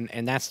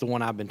 And that's the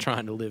one I've been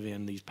trying to live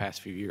in these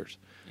past few years.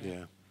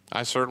 Yeah.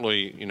 I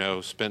certainly,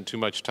 spent too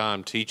much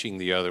time teaching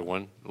the other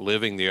one,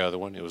 living the other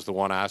one. It was the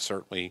one I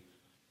certainly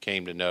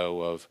came to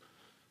know of,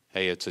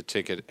 hey, it's a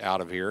ticket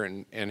out of here.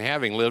 And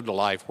having lived a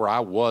life where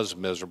I was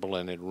miserable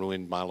and it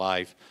ruined my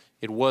life,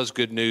 it was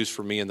good news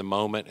for me in the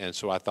moment. And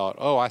so I thought,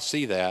 oh, I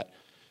see that.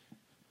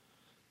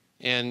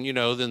 And,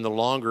 then the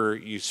longer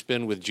you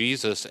spend with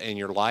Jesus and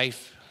your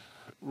life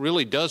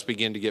really does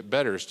begin to get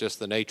better. It's just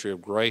the nature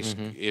of grace.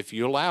 If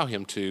you allow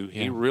him to,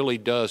 he really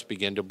does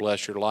begin to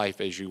bless your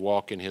life as you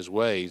walk in his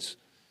ways.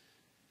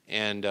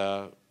 And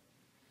I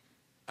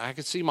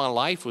could see my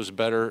life was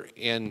better,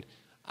 and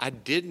I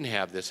didn't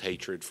have this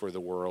hatred for the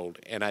world,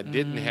 and I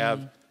didn't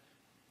have,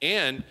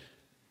 and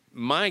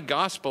my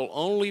gospel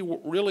only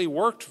really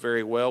worked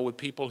very well with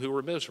people who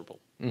were miserable.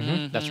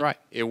 That's right.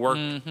 It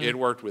worked. It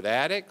worked with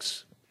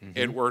addicts.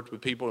 It worked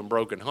with people in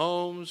broken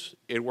homes.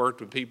 It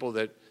worked with people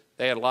that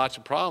they had lots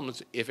of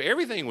problems. If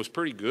everything was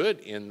pretty good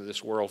in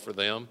this world for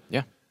them,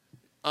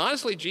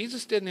 honestly,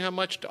 Jesus didn't have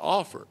much to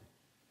offer,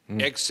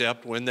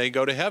 except when they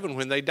go to heaven,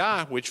 when they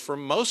die, which for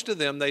most of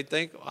them, they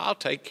think, I'll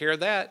take care of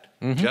that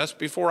just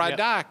before I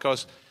die,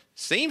 because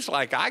seems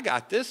like I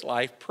got this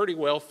life pretty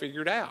well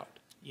figured out.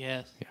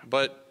 Yes. Yeah.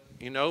 But,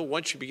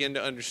 once you begin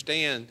to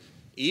understand,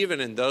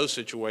 even in those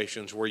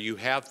situations where you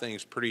have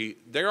things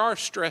there are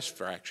stress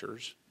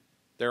fractures.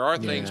 There are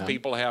things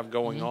people have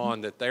going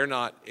on that they're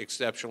not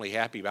exceptionally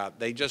happy about.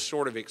 They just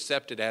sort of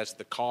accept it as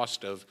the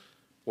cost of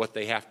what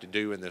they have to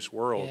do in this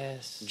world.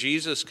 Yes.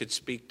 Jesus could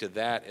speak to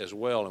that as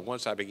well. And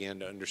once I began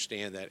to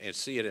understand that and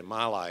see it in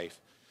my life,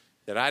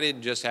 that I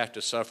didn't just have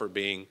to suffer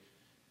being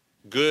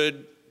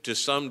good to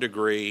some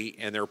degree,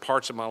 and there are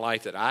parts of my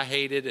life that I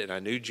hated and I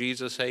knew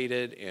Jesus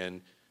hated,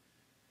 and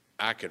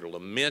I could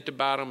lament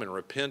about them and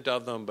repent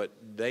of them, but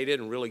they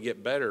didn't really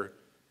get better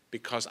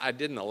because I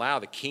didn't allow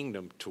the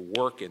kingdom to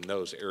work in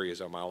those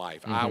areas of my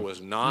life. I was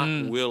not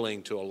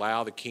willing to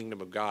allow the kingdom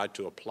of God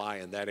to apply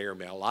in that area of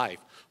my life.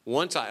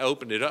 Once I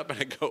opened it up and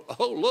I go,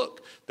 oh,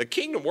 look, the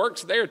kingdom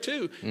works there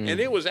too. And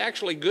it was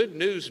actually good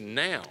news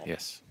now.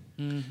 Yes.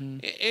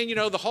 And,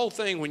 the whole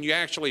thing, when you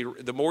actually,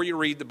 the more you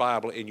read the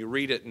Bible and you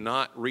read it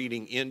not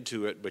reading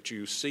into it, but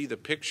you see the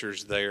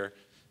pictures there,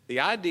 the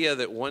idea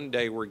that one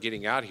day we're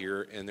getting out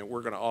here and that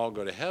we're going to all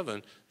go to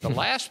heaven, the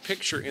last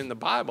picture in the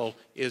Bible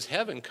is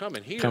heaven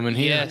coming here. Coming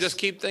here. I just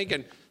keep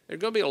thinking, there's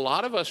going to be a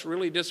lot of us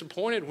really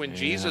disappointed when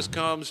Jesus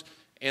comes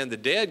and the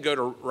dead go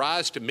to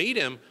rise to meet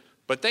him,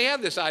 But they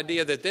have this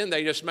idea that then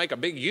they just make a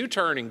big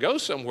U-turn and go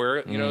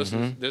somewhere. You know,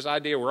 this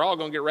idea we're all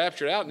going to get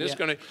raptured out, and it's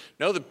going to.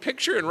 No, the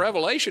picture in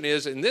Revelation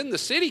is, and then the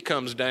city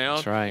comes down.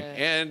 That's right.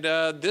 And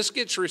this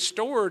gets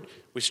restored.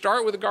 We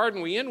start with a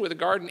garden, we end with a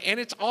garden,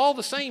 and it's all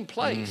the same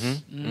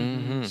place.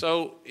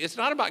 So it's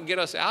not about get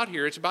us out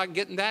here; it's about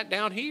getting that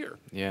down here.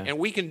 Yeah. And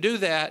we can do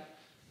that.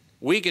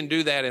 We can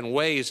do that in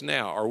ways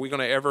now. Are we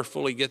going to ever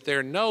fully get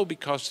there? No,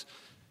 because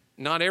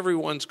not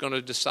everyone's going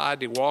to decide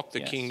to walk the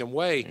kingdom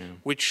way,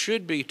 which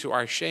should be to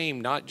our shame,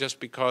 not just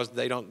because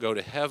they don't go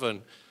to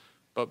heaven,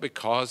 but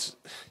because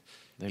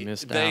they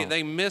missed out.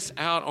 They miss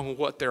out on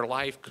what their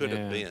life could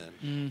have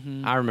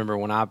been. I remember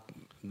when I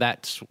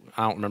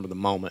don't remember the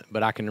moment,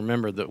 but I can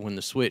remember that when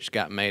the switch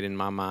got made in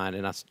my mind,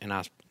 and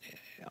I've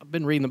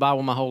been reading the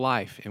Bible my whole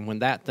life, and when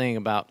that thing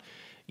about,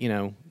 you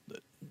know,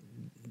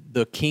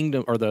 the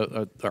kingdom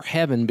or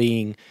heaven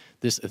being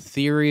this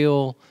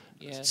ethereal,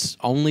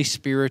 only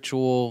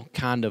spiritual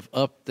kind of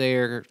up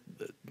there,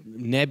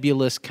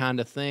 nebulous kind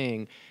of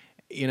thing,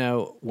 you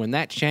know, when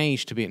that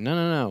changed to be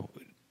no,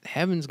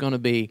 heaven's going to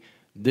be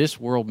this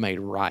world made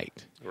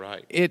right.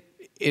 Right.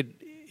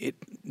 It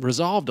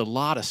resolved a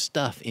lot of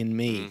stuff in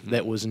me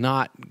that was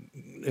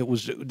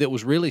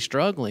really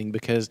struggling,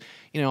 because,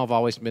 you know, I've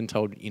always been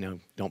told, you know,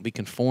 don't be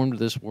conformed to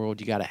this world.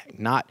 You got to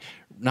not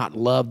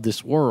love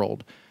this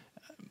world.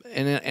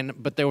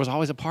 But there was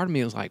always a part of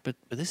me that was like, but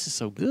this is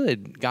so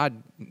good.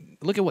 God,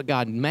 look at what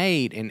God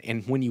made,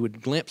 and when you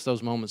would glimpse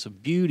those moments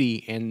of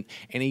beauty and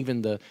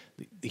even the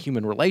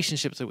human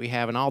relationships that we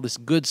have and all this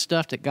good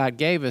stuff that God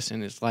gave us,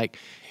 and it's like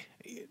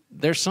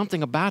there's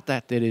something about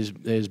that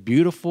is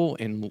beautiful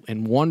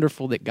and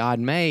wonderful that God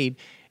made,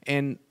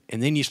 and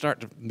then you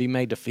start to be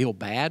made to feel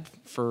bad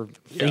for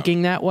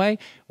thinking that way.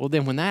 Well,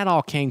 then when that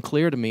all came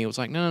clear to me, it was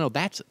like, no,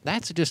 that's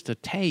just a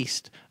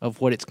taste of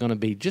what it's going to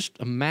be. Just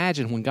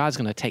imagine when God's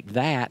going to take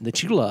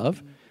that you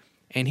love,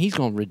 and He's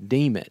going to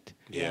redeem it.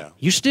 Yeah.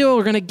 You still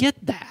are going to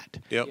get that.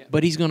 Yep.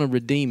 But He's going to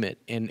redeem it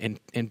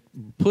and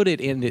put it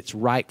in its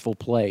rightful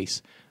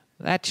place.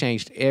 That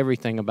changed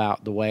everything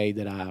about the way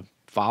that I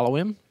follow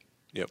Him,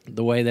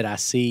 the way that I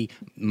see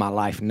my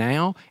life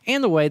now,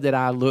 and the way that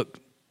I look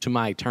to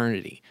my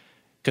eternity.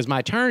 Because my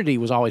eternity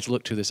was always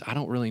looked to this, I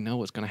don't really know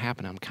what's going to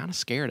happen. I'm kind of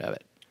scared of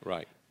it.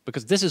 Right.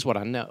 Because this is what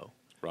I know.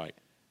 Right.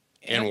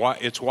 And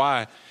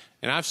why,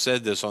 and I've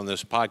said this on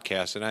this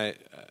podcast,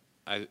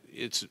 and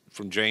it's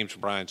from James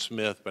Bryan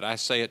Smith, but I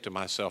say it to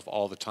myself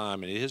all the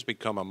time, and it has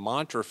become a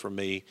mantra for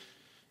me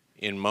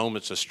in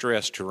moments of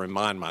stress to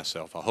remind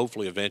myself.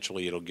 Hopefully,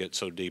 eventually, it'll get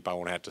so deep I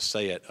won't have to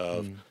say it.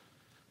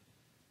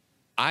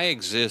 I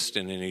exist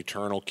in an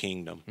eternal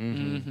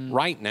kingdom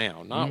right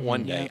now, not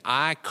one day.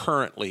 I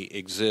currently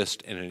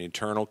exist in an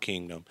eternal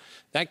kingdom.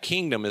 That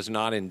kingdom is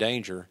not in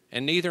danger,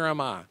 and neither am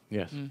I.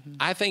 Yes.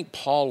 I think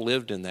Paul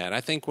lived in that.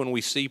 I think when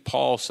we see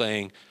Paul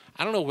saying,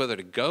 I don't know whether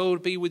to go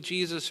to be with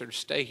Jesus or to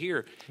stay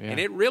here, and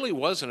it really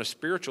wasn't a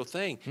spiritual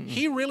thing.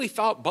 He really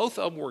thought both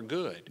of them were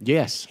good.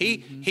 Yes.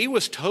 He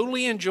was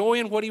totally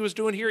enjoying what he was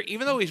doing here,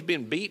 even though he's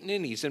been beaten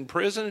and he's in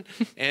prison,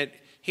 and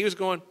he was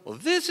going, well,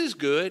 this is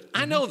good.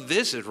 I know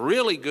this is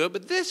really good,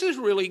 but this is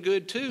really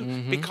good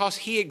too, because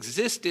he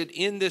existed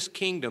in this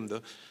kingdom.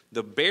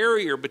 The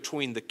barrier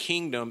between the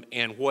kingdom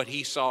and what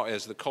he saw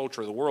as the culture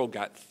of the world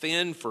got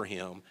thin for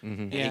him,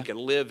 and he could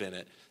live in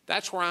it.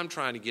 That's where I'm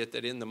trying to get,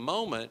 that in the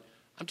moment,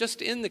 I'm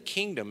just in the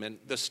kingdom, and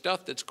the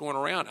stuff that's going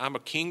around, I'm a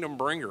kingdom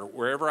bringer.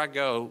 Wherever I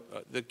go,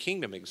 the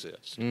kingdom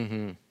exists.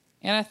 And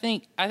I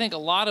think a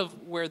lot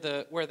of where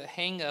the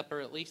hang up, or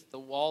at least the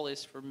wall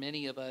is for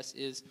many of us,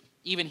 is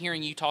even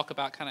hearing you talk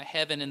about kind of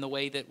heaven in the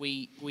way that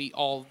we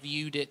all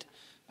viewed it.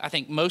 I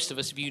think most of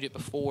us viewed it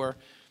before,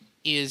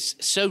 is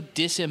so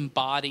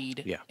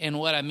disembodied. Yeah. And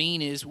what I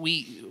mean is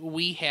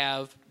we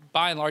have,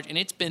 by and large, and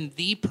it's been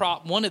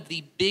one of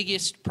the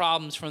biggest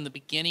problems from the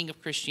beginning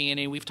of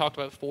Christianity. We've talked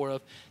about before,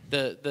 of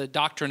the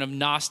doctrine of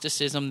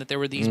Gnosticism, that there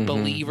were these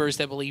believers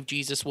that believed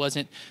Jesus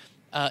wasn't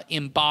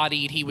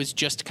embodied. He was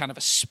just kind of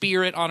a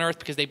spirit on earth,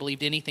 because they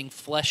believed anything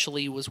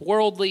fleshly was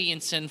worldly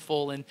and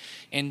sinful,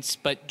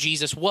 but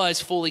Jesus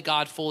was fully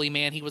God, fully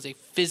man. He was a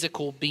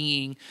physical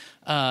being,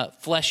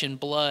 flesh and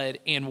blood.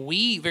 And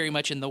we very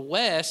much in the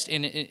West,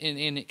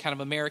 in kind of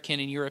American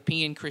and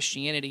European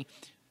Christianity,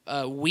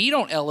 we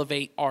don't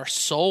elevate our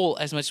soul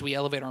as much as we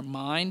elevate our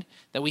mind,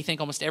 that we think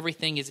almost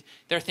everything is,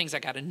 there are things I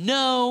got to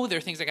know, there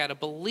are things I got to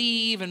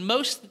believe, and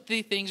most of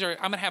the things are,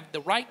 I'm going to have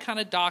the right kind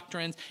of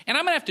doctrines, and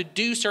I'm going to have to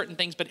do certain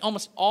things, but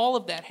almost all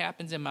of that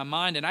happens in my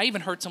mind. And I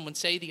even heard someone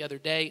say the other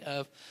day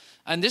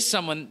and this is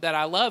someone that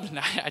I loved, and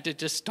I did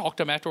just talk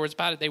to them afterwards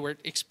about it. They were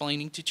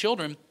explaining to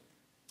children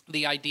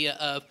the idea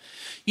of,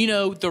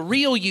 the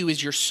real you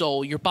is your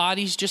soul. Your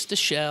body's just a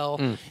shell,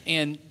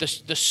 and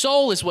the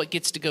soul is what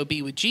gets to go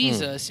be with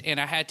Jesus. And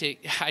I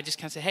just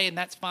kind of say, hey, and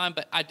that's fine,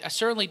 but I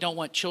certainly don't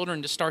want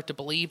children to start to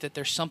believe that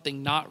there's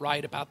something not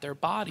right about their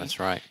body. That's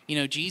right.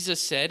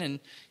 Jesus said, and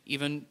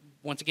even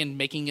once again,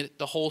 making it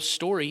the whole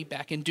story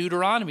back in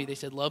Deuteronomy. They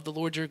said, love the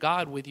Lord your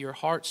God with your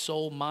heart,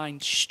 soul,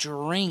 mind,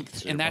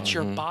 strength. And that's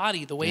your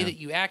body, the way that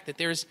you act, that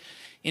there's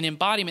an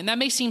embodiment. That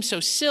may seem so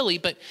silly,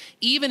 but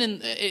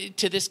even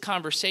to this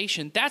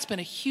conversation, that's been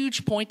a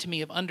huge point to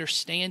me of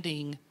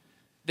understanding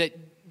that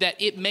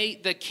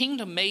the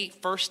kingdom may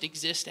first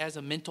exist as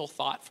a mental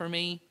thought for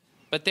me,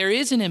 but there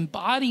is an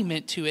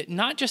embodiment to it,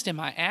 not just in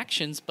my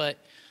actions, but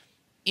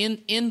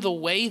in the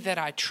way that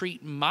I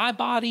treat my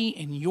body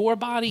and your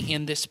body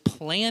and this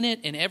planet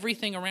and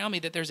everything around me,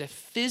 that there's a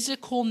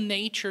physical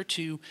nature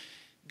to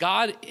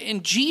God.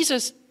 And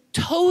Jesus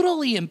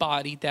totally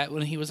embodied that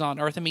when he was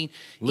on earth. I mean,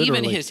 Literally.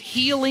 even his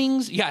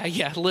healings,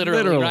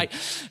 literally. Right?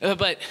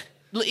 But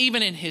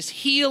even in his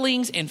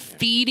healings and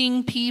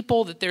feeding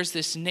people, that there's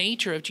this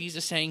nature of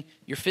Jesus saying,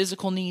 your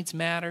physical needs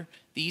matter,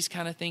 these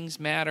kind of things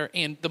matter.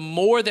 And the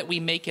more that we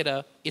make it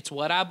it's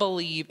what I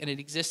believe and it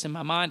exists in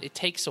my mind, it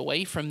takes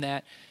away from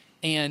that.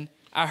 And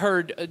I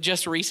heard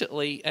just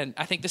recently, and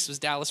I think this was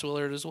Dallas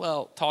Willard as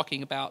well,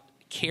 talking about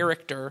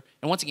character.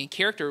 And once again,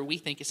 character we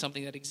think is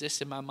something that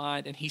exists in my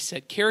mind. And he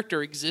said,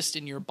 character exists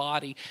in your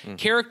body. Mm-hmm.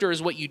 Character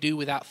is what you do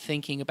without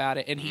thinking about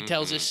it. And he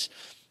tells us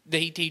that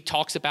he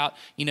talks about,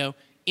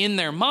 in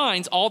their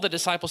minds, all the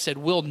disciples said,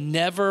 we'll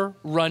never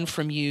run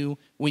from you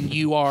when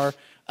you are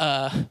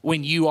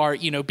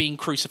being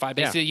crucified.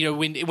 Basically,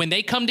 when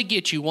they come to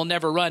get you, we'll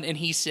never run. And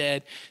he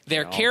said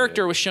their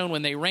character was shown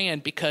when they ran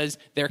because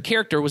their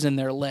character was in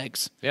their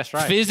legs. That's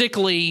right.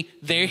 Physically,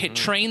 they had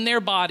trained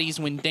their bodies.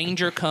 When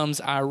danger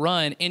comes, I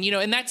run. And,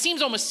 and that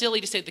seems almost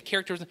silly to say the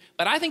character was,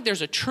 but I think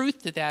there's a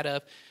truth to that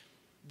of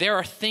there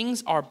are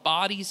things our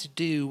bodies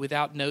do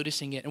without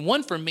noticing it. And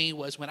one for me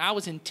was when I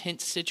was in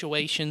tense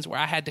situations where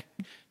I had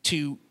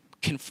to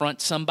confront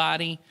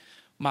somebody,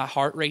 my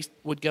heart rate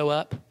would go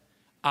up.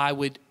 I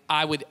would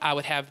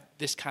have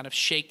this kind of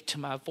shake to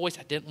my voice.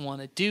 I didn't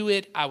want to do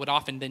it. I would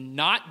often then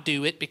not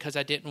do it because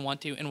I didn't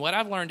want to. And what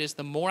I've learned is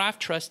the more I've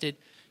trusted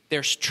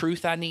there's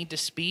truth I need to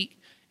speak,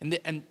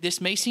 and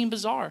this may seem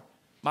bizarre,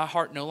 my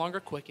heart no longer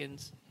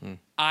quickens.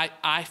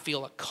 I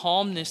feel a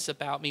calmness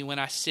about me when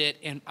I sit,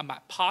 and my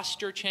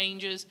posture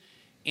changes,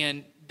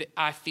 and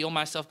I feel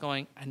myself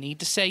going, I need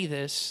to say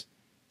this,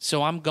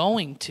 so I'm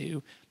going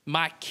to.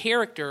 My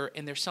character,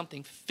 and there's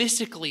something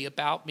physically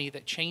about me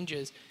that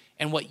changes.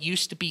 And what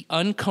used to be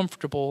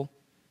uncomfortable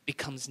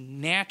becomes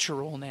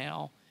natural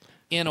now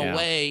in a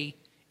way.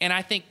 And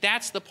I think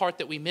that's the part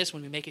that we miss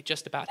when we make it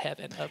just about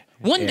heaven.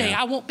 One day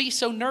I won't be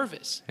so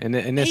nervous. And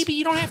this, maybe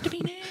you don't have to be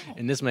now.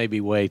 And this may be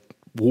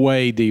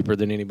way deeper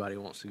than anybody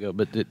wants to go.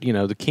 But,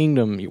 the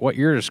kingdom, what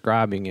you're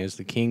describing is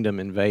the kingdom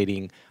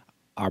invading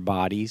our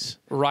bodies.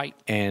 Right.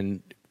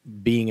 And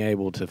being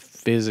able to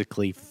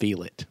physically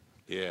feel it.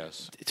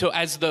 Yes. So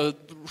as the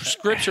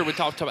scripture would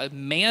talk about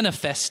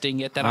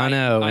manifesting it, that I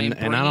know, I am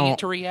bringing it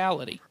to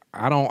reality.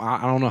 I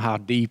don't know how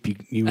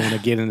deep you want to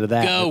get into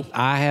that. Go.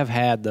 I have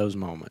had those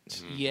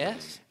moments.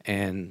 Yes.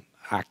 And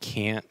I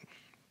can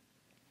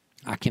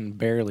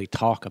barely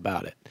talk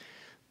about it.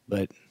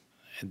 But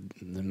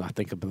I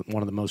think of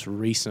one of the most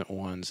recent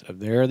ones.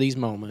 There are these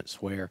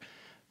moments where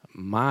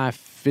my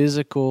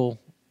physical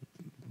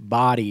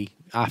body,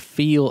 I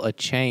feel a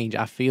change.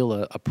 I feel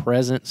a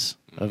presence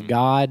of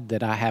God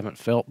that I haven't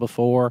felt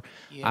before.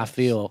 Yes.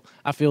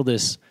 I feel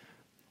this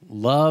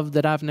love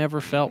that I've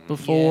never felt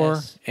before,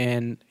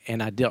 and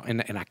I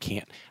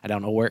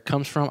don't know where it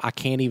comes from. I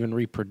can't even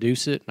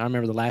reproduce it. I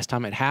remember the last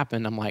time it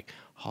happened, I'm like,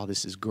 oh,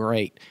 this is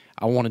great.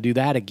 I want to do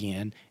that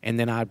again. And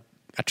then I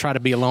try to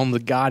be alone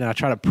with God, and I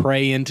try to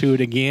pray into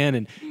it again,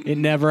 and it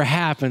never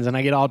happens, and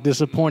I get all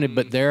disappointed.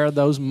 But there are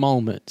those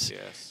moments,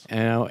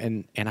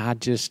 and I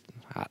just,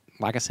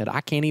 like I said, I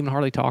can't even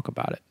hardly talk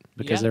about it.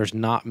 Because there's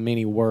not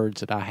many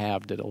words that I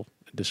have that'll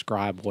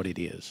describe what it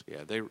is.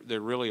 Yeah, they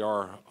really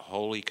are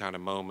holy kind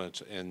of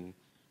moments, and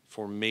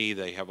for me,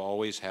 they have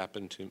always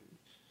happened to.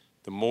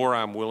 The more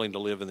I'm willing to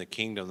live in the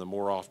kingdom, the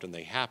more often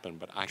they happen.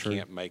 But I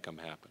can't make them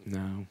happen.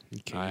 No,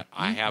 you can't.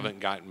 I haven't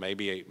gotten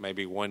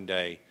maybe one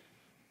day.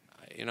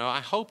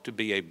 I hope to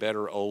be a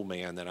better old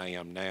man than I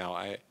am now.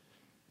 I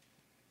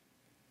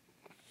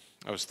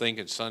was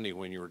thinking Sunday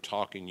when you were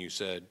talking, you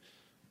said.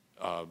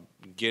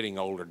 Getting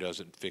older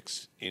doesn't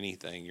fix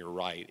anything. You're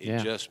right.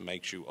 It just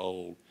makes you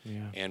old,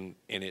 and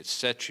it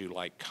sets you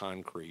like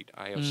concrete.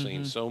 I have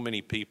seen so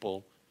many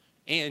people,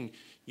 and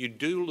you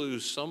do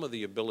lose some of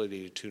the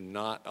ability to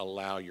not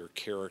allow your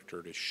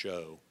character to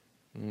show.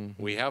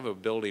 We have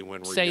ability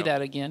when we're young.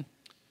 That again.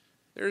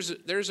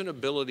 There's an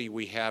ability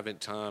we have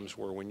at times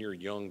where when you're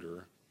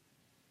younger,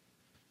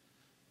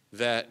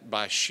 that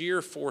by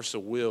sheer force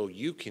of will,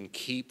 you can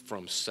keep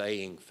from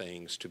saying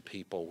things to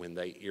people when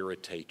they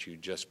irritate you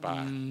just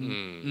by,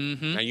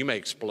 Now, you may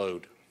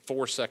explode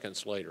 4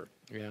 seconds later.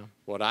 Yeah.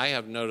 What I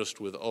have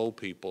noticed with old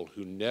people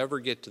who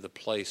never get to the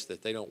place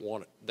that they don't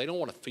want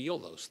to feel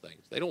those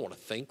things. They don't want to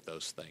think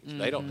those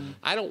things. I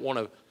don't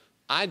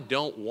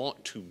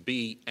want to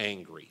be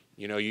angry.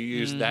 You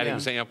used that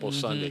example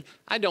Sunday.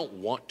 I don't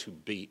want to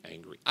be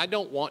angry. I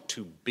don't want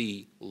to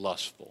be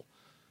lustful.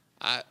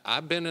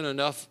 I've been in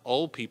enough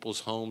old people's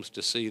homes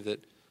to see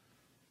that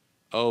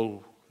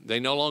they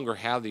no longer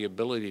have the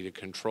ability to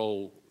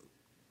control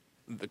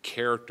the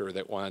character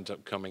that winds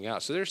up coming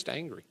out. So they're just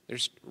angry. They're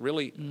just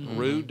really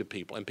rude to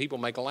people, and people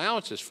make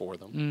allowances for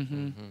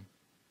them.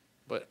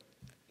 But,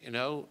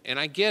 and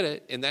I get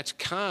it, and that's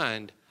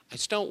kind. I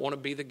just don't want to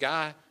be the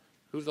guy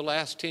who the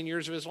last 10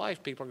 years of his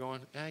life, people are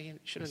going, you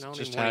should have known him.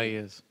 Just how he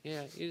is.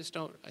 Yeah, you just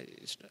don't. I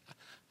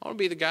want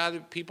to be the guy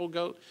that people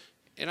go,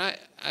 and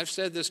I've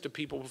said this to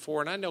people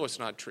before, and I know it's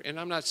not true, and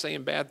I'm not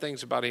saying bad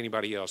things about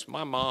anybody else.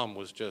 My mom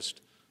was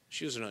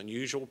she was an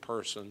unusual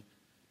person,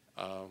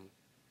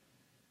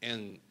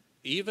 and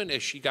even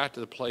as she got to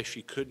the place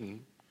she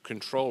couldn't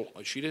control,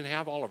 she didn't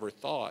have all of her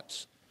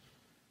thoughts,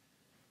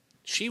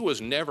 she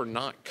was never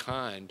not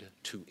kind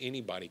to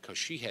anybody because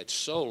she had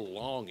so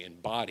long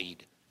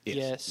embodied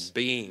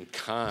being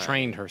kind.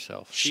 Trained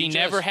herself. She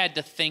never had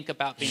to think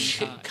about being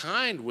kind.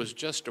 Kind was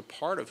just a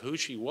part of who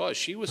she was.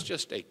 She was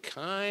just a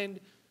kind,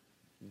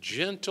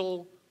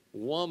 gentle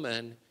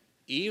woman,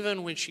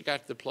 even when she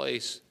got to the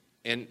place.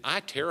 And I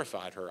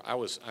terrified her.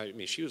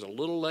 She was a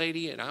little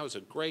lady, and I was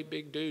a great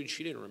big dude.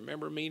 She didn't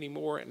remember me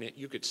anymore, and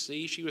you could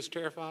see she was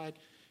terrified.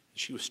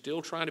 She was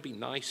still trying to be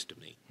nice to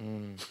me.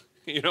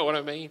 You know what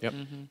I mean? Yep.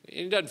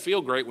 It doesn't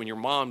feel great when your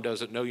mom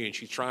doesn't know you and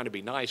she's trying to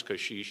be nice because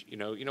she's, you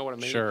know what I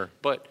mean? Sure.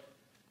 But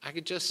I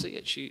could just see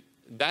it.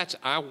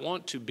 I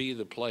want to be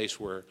the place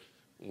where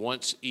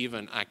once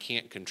even I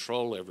can't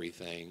control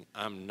everything,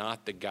 I'm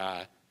not the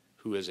guy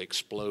who has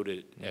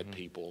exploded at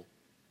people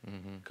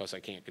because I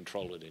can't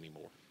control it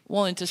anymore.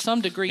 Well, and to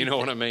some degree, you know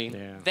what I mean?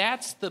 Yeah.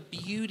 That's the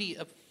beauty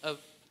of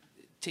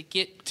to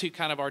get to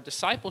kind of our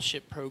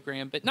discipleship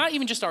program, but not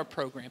even just our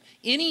program.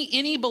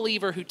 Any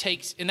believer who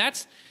takes, and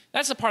that's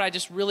the part I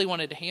just really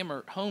wanted to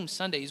hammer home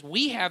Sundays.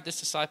 We have this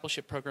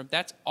discipleship program.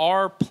 That's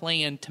our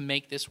plan to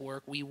make this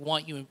work. We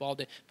want you involved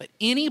in it. But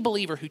any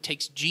believer who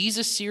takes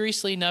Jesus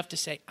seriously enough to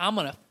say, I'm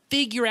going to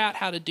figure out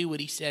how to do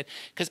what he said,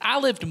 because I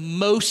lived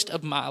most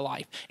of my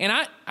life. And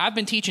I've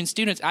been teaching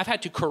students. I've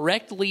had to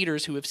correct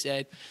leaders who have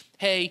said,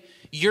 hey,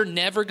 you're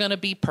never going to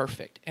be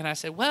perfect. And I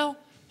said, well,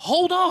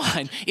 hold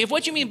on. If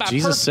what you mean by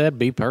Jesus said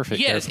be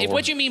perfect. yes, therefore. if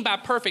what you mean by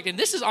perfect, and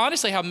this is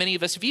honestly how many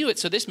of us view it,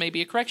 so this may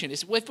be a correction,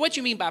 is if what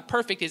you mean by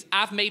perfect is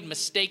I've made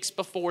mistakes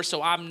before,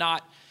 so I'm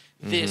not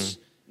this,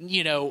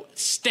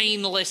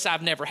 stainless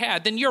I've never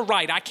had, then you're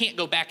right. I can't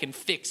go back and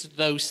fix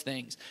those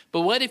things.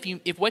 But what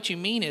if what you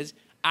mean is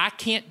I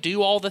can't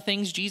do all the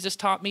things Jesus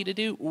taught me to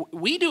do?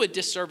 We do a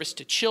disservice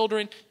to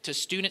children, to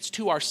students,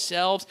 to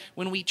ourselves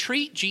when we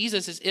treat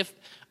Jesus as if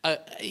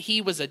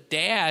he was a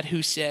dad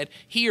who said,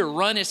 here,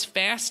 run as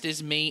fast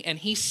as me, and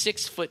he's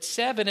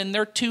 6'7" and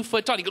they're 2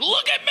 foot tall. He goes,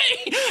 look at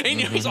me! And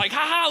he's like,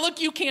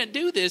 look, you can't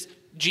do this.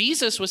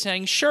 Jesus was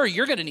saying, sure,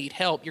 you're going to need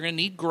help. You're going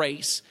to need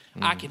grace.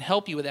 I can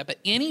help you with that. But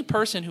any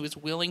person who is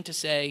willing to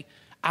say,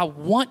 I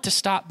want to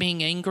stop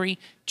being angry,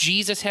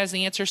 Jesus has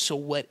the answer, so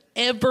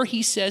whatever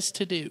he says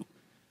to do,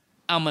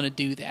 I'm going to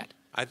do that.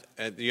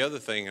 The other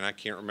thing, and I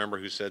can't remember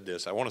who said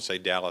this, I want to say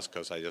Dallas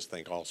because I just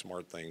think all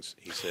smart things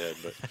he said,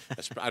 but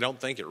I don't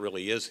think it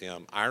really is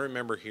him. I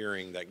remember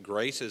hearing that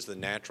grace is the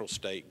natural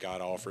state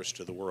God offers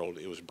to the world.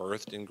 It was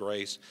birthed in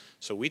grace.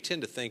 So we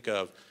tend to think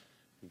of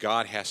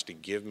God has to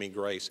give me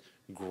grace.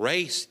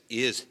 Grace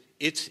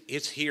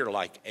it's here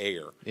like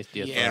air.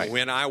 And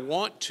when I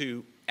want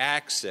to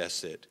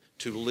access it,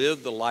 to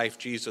live the life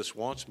Jesus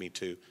wants me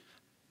to,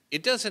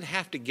 it doesn't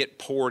have to get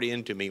poured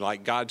into me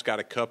like God's got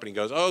a cup and he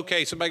goes,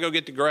 okay, somebody go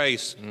get the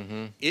grace.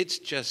 It's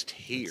just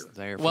here.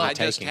 I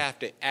just have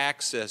to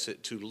access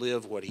it to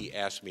live what he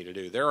asked me to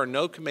do. There are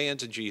no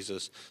commands of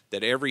Jesus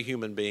that every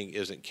human being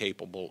isn't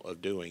capable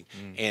of doing.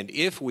 And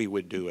if we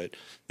would do it,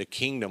 the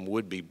kingdom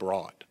would be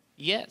brought.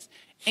 Yes.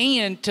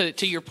 And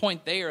to your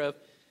point there of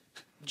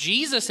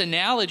Jesus'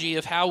 analogy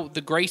of how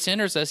the grace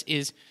enters us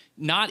is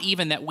not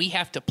even that we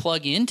have to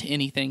plug into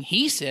anything.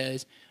 He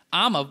says,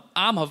 I'm a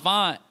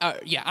vine.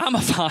 I'm a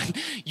vine.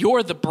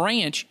 You're the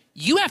branch.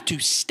 You have to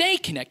stay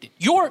connected.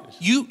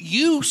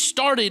 You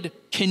started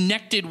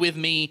connected with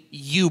me.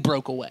 You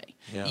broke away.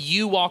 Yeah.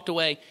 You walked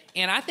away.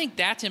 And I think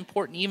that's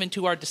important even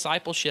to our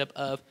discipleship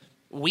of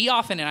we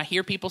often, and I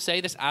hear people say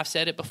this, I've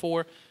said it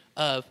before,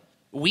 of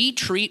we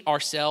treat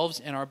ourselves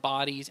and our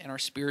bodies and our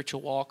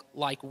spiritual walk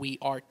like we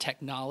are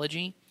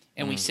technology.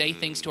 And we say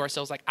things to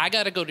ourselves like, I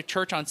got to go to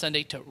church on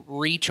Sunday to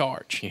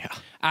recharge. Yeah.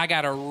 I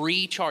got to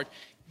recharge.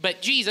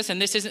 But Jesus,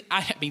 and this isn't,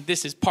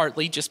 this is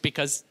partly just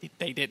because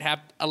they didn't have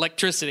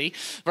electricity,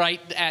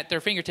 right, at their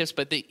fingertips,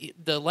 but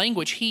the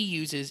language he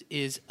uses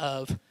is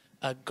of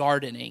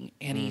gardening,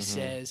 and he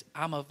says,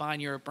 I'm a vine,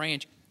 you're a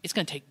branch. It's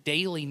going to take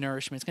daily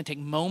nourishment. It's going to take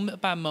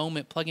moment by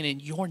moment plugging in.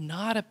 You're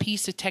not a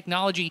piece of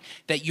technology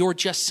that you're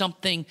just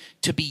something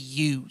to be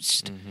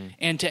used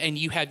and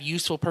you have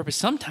useful purpose.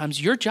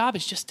 Sometimes your job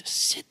is just to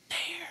sit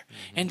there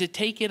and to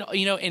take it,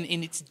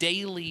 and it's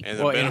daily. And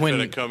the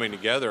benefit of coming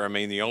together,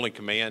 the only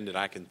command that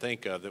I can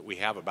think of that we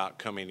have about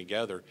coming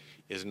together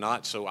is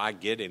not so I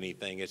get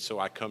anything, it's so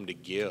I come to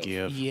give.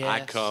 Yes.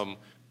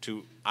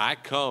 I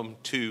come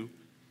to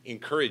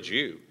encourage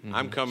you.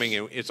 I'm coming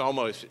in. It's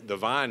almost the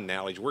vine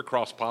analogy. We're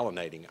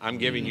cross-pollinating. I'm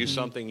giving you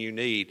something you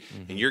need,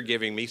 and you're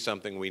giving me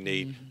something we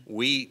need.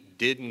 We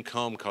didn't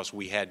come because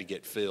we had to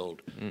get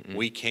filled.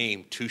 We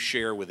came to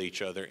share with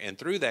each other. And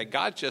through that,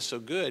 God's just so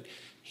good.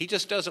 He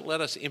just doesn't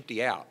let us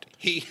empty out.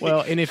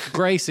 Well, and if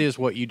grace is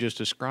what you just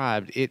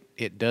described,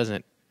 it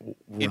doesn't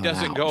It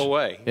doesn't out. go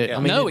away. I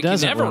mean, No, it it can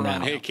doesn't never run run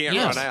out. out. It can't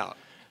Yes. run out.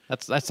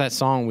 That's that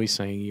song we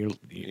sing. Your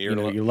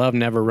Your love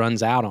never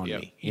runs out on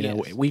Yep. me. You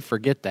know, Yes. we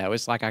forget that.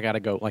 It's like I got to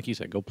go, like you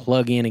said, go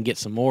plug in and get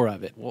some more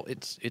of it. Well,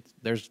 it's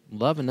there's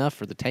love enough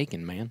for the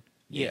taking, man.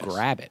 Yes.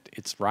 Grab it.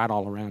 It's right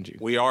all around you.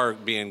 We are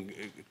being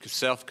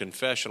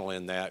self-confessional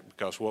in that,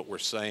 because what we're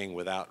saying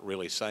without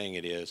really saying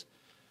it is,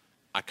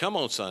 I come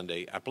on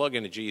Sunday, I plug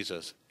into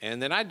Jesus,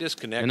 and then I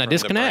disconnect And I from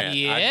disconnect.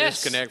 the branch. Yes. I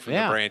disconnect from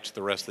Yeah. the branch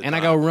the rest of the And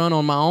I time. go run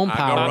on my own I go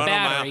power. run on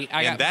battery. my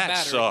I got and that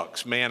battery.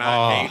 sucks, man.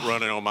 I hate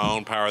running on my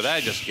own power.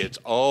 That just gets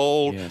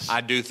old. Yes.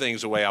 I do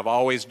things the way I've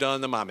always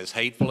done them. I'm as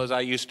hateful as I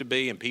used to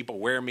be, and people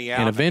wear me out.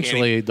 And I can't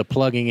eventually, the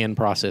plugging in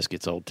process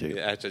gets old too.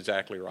 that's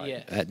exactly right.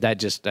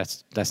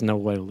 Yes. That's no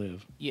way to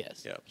live.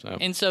 Yes. Yep. So-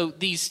 And so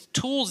these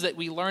tools that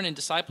we learn in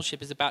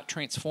discipleship is about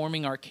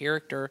transforming our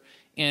character.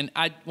 And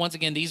once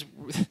again,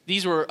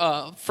 these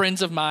were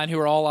friends of mine who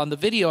are all on the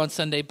video on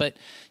Sunday. But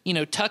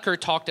Tucker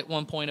talked at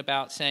one point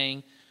about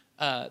saying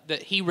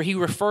that he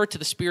referred to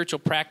the spiritual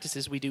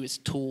practices we do as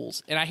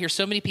tools. And I hear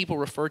so many people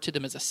refer to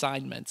them as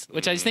assignments,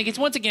 which I just think it's,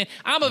 once again,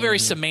 I'm a very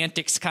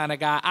semantics kind of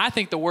guy. I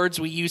think the words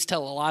we use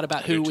tell a lot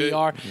about who do we too.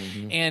 are.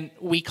 And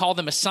we call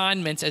them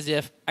assignments as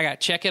if I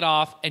got to check it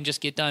off and just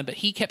get done. But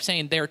he kept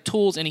saying they're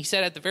tools. And he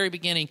said at the very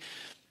beginning,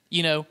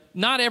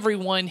 not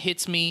everyone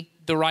hits me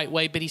the right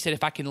way, but he said,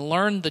 if I can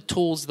learn the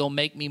tools, they'll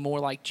make me more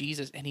like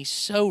Jesus. And he's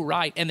so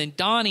right. And then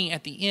Donnie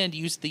at the end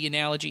used the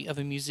analogy of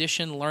a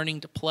musician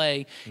learning to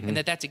play, and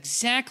that's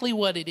exactly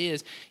what it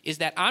is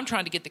that I'm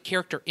trying to get the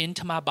character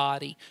into my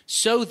body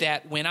so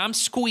that when I'm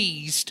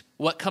squeezed,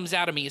 what comes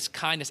out of me is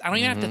kindness. I don't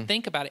even have to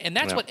think about it. And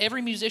that's what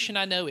every musician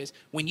I know is.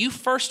 When you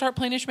first start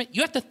playing an instrument,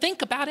 you have to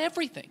think about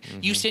everything.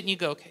 You sit and you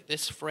go, okay,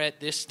 this fret,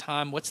 this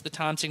time, what's the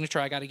time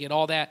signature? I got to get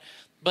all that.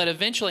 But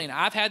eventually, and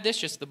I've had this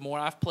just the more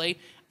I've played,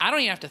 I don't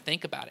even have to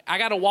think about it. I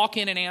got to walk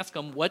in and ask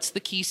them, what's the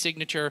key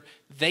signature?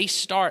 They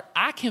start.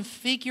 I can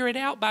figure it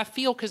out by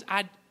feel, because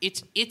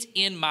it's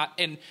in my,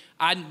 and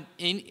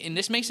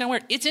this may sound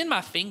weird, it's in my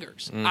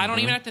fingers. I don't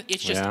even have to,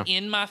 it's just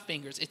in my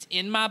fingers. It's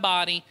in my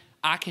body.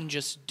 I can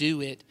just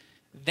do it.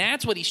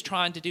 That's what he's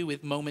trying to do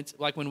with moments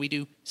like when we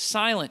do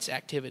silence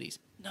activities.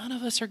 None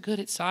of us are good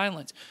at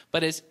silence.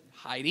 But as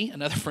Heidi,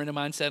 another friend of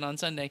mine, said on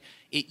Sunday,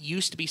 it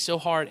used to be so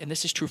hard, and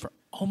this is true for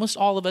almost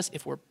all of us,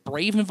 if we're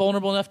brave and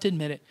vulnerable enough to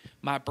admit it.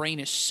 My brain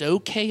is so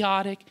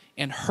chaotic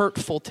and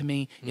hurtful to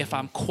me. If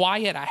I'm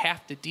quiet, I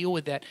have to deal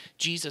with that.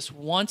 Jesus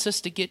wants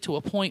us to get to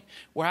a point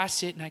where I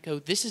sit and I go,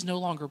 this is no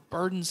longer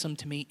burdensome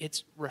to me.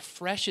 It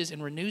refreshes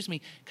and renews me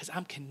because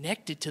I'm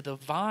connected to the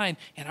vine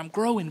and I'm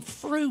growing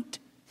fruit.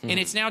 And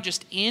it's now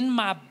just in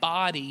my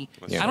body.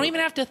 I don't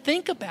even have to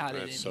think about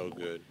it That's anymore. so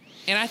good.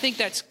 And I think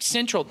that's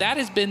central. That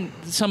has been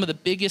some of the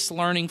biggest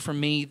learning for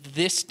me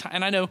this time.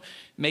 And I know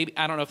I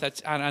don't know if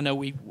that's, I know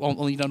we've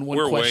only done one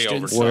We're way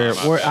question.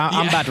 over time.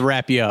 I'm about to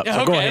wrap you up.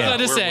 So Okay, go I was ahead. about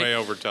to We're say, way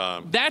over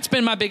time. That's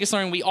been my biggest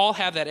learning. We all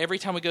have that. Every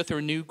time we go through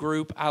a new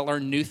group, I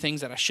learn new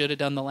things that I should have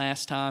done the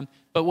last time.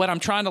 But what I'm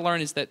trying to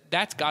learn is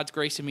that's God's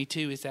grace in me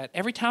too, is that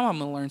every time I'm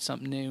going to learn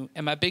something new.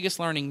 And my biggest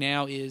learning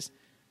now is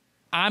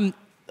a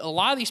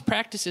lot of these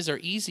practices are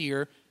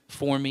easier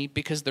for me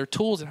because they're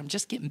tools and I'm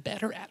just getting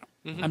better at them.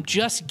 I'm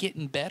just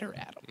getting better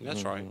at them.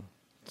 That's right.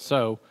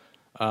 So,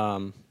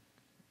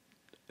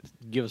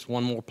 give us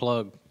one more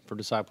plug for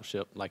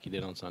discipleship, like you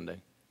did on Sunday.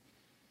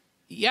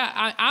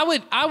 Yeah,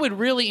 I would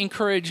really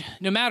encourage,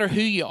 no matter who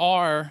you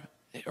are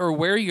or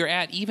where you're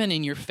at, even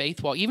in your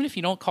faith walk, even if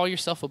you don't call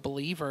yourself a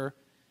believer,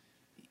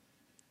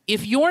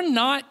 if you're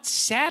not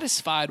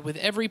satisfied with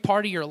every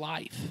part of your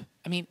life,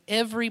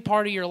 every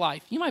part of your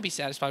life, you might be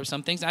satisfied with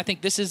some things. And I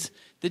think this is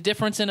the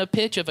difference in a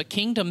pitch of a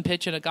kingdom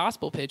pitch and a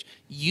gospel pitch.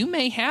 You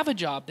may have a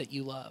job that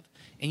you love,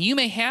 and you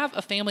may have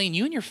a family, and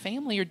you and your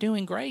family are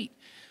doing great.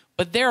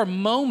 But there are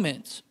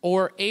moments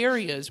or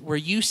areas where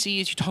you see,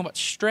 as you're talking about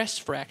stress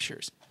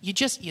fractures, you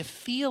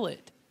feel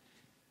it.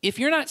 If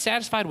you're not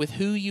satisfied with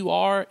who you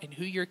are and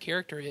who your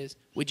character is,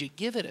 would you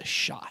give it a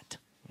shot?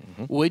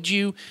 Would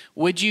you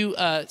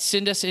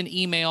send us an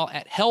email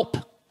at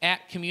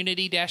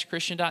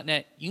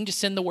help@community-christian.net? You can just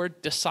send the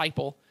word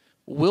disciple.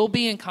 We'll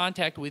be in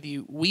contact with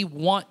you. We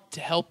want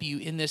to help you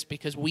in this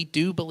because we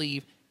do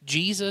believe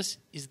Jesus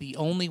is the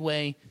only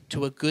way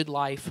to a good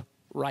life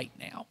right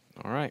now.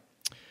 All right.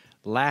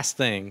 Last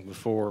thing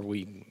before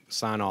we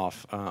sign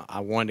off,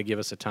 I wanted to give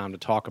us a time to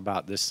talk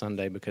about this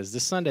Sunday because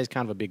this Sunday is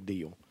kind of a big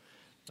deal,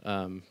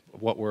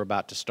 what we're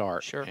about to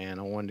start. Sure. And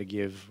I wanted to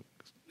give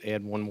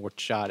Ed one more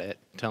shot at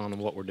telling them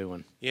what we're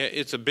doing. Yeah,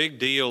 it's a big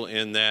deal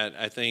in that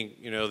I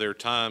think, there are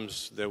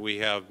times that we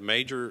have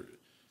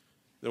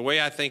the way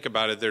I think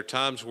about it, there are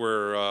times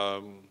where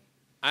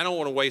I don't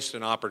want to waste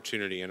an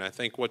opportunity, and I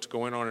think what's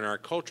going on in our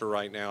culture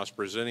right now is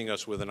presenting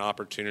us with an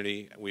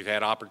opportunity. We've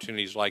had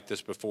opportunities like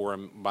this before,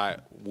 and by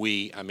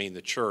we, I mean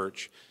the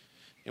church,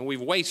 and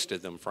we've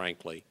wasted them,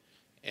 frankly.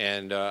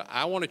 And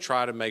I want to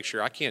try to make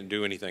sure, I can't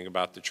do anything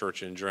about the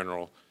church in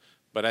general,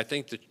 but I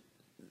think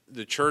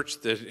the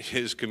church that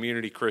is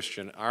Community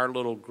Christian, our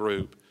little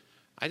group,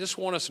 I just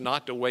want us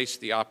not to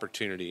waste the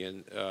opportunity.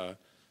 And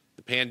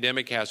the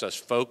pandemic has us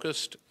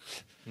focused,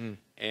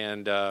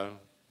 and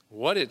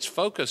what it's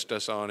focused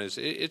us on is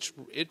it's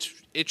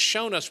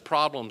shown us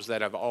problems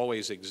that have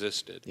always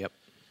existed. Yep.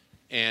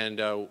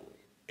 And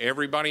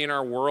everybody in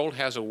our world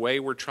has a way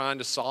we're trying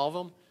to solve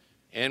them,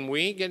 and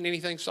we ain't getting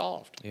anything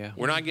solved. Yeah.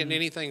 We're not getting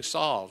anything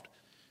solved.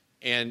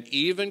 And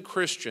even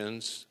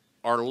Christians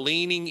are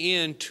leaning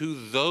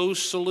into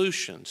those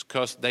solutions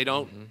because they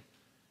don't,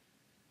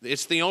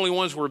 it's the only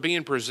ones we're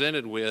being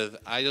presented with.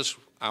 I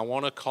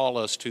want to call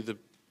us to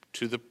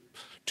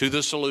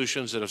the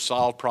solutions that have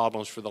solved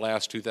problems for the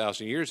last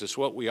 2,000 years. It's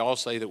what we all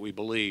say that we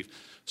believe.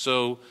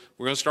 So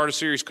we're going to start a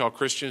series called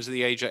Christians of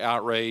the Age of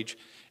Outrage,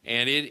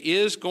 and it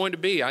is going to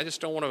be, I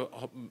don't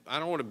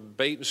want to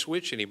bait and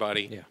switch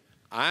anybody.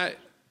 Yeah.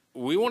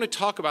 We want to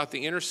talk about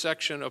the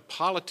intersection of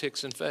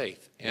politics and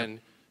faith. And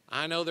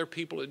I know there are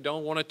people that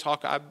don't want to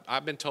talk.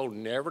 I've been told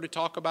never to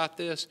talk about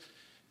this.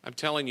 I'm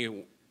telling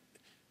you,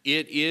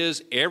 it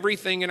is,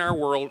 everything in our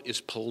world is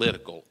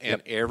political,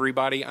 and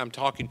everybody I'm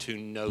talking to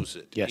knows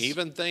it. Yes.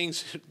 Even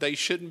things they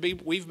shouldn't be.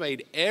 We've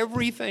made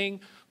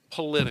everything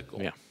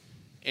political. Yeah.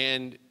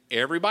 And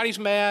everybody's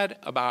mad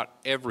about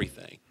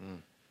everything.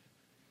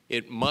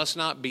 It must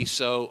not be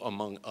so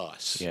among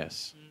us.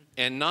 Yes.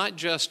 And not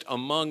just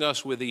among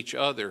us with each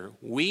other.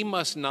 We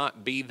must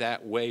not be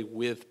that way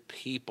with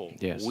people.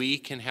 Yes. We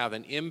can have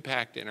an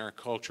impact in our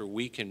culture.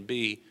 We can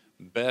be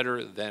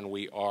better than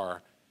we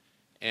are.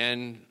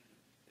 And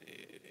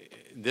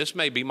this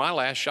may be my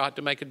last shot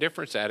to make a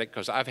difference at it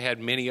because I've had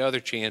many other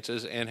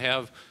chances and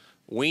have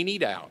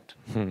weenied out.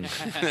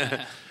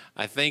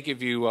 I think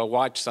if you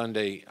watch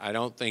Sunday, I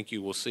don't think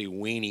you will see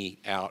weenie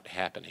out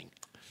happening.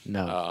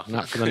 No,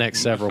 not for the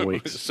next several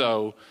weeks.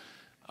 So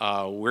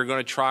we're going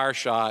to try our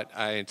shot.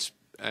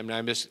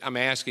 I'm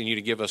asking you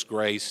to give us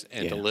grace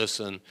and to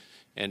listen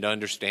and to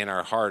understand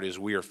our heart as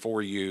we are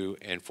for you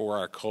and for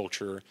our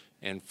culture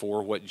and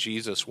for what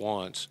Jesus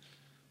wants.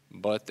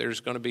 But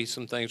there's going to be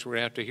some things we're going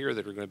to have to hear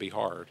that are going to be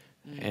hard.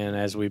 And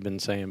as we've been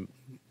saying,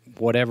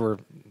 whatever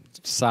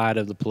side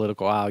of the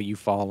political aisle you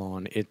fall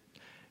on,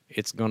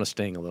 it's going to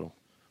sting a little.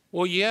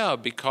 Well, yeah,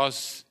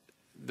 because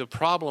the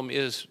problem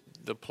is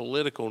the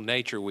political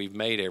nature we've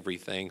made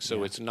everything.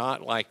 So it's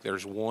not like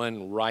there's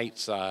one right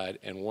side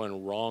and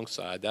one wrong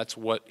side. That's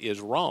what is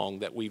wrong,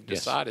 that we've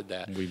decided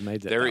that. We've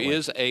made that there that way.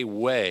 is a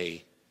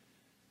way,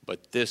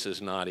 but this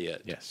is not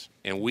it. Yes.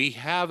 And we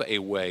have a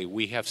way.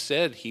 We have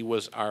said he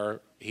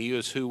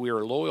is who we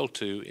are loyal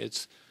to.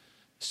 It's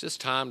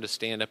just time to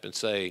stand up and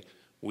say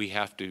we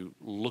have to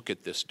look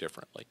at this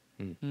differently.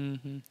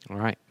 All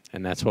right.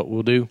 And that's what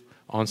we'll do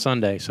on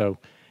Sunday. So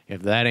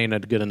if that ain't a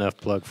good enough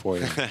plug for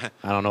you,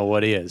 I don't know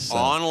what is. So.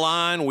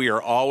 Online, we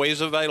are always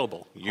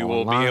available. You will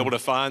Online. be able to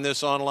find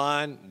this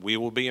online. We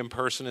will be in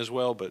person as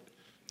well, but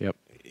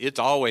it's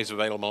always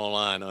available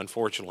online.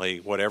 Unfortunately,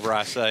 whatever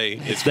I say,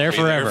 it's there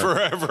gonna be forever.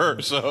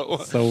 There forever.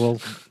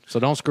 So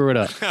don't screw it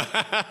up.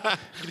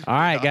 All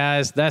right,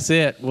 guys, that's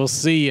it. We'll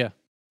see you.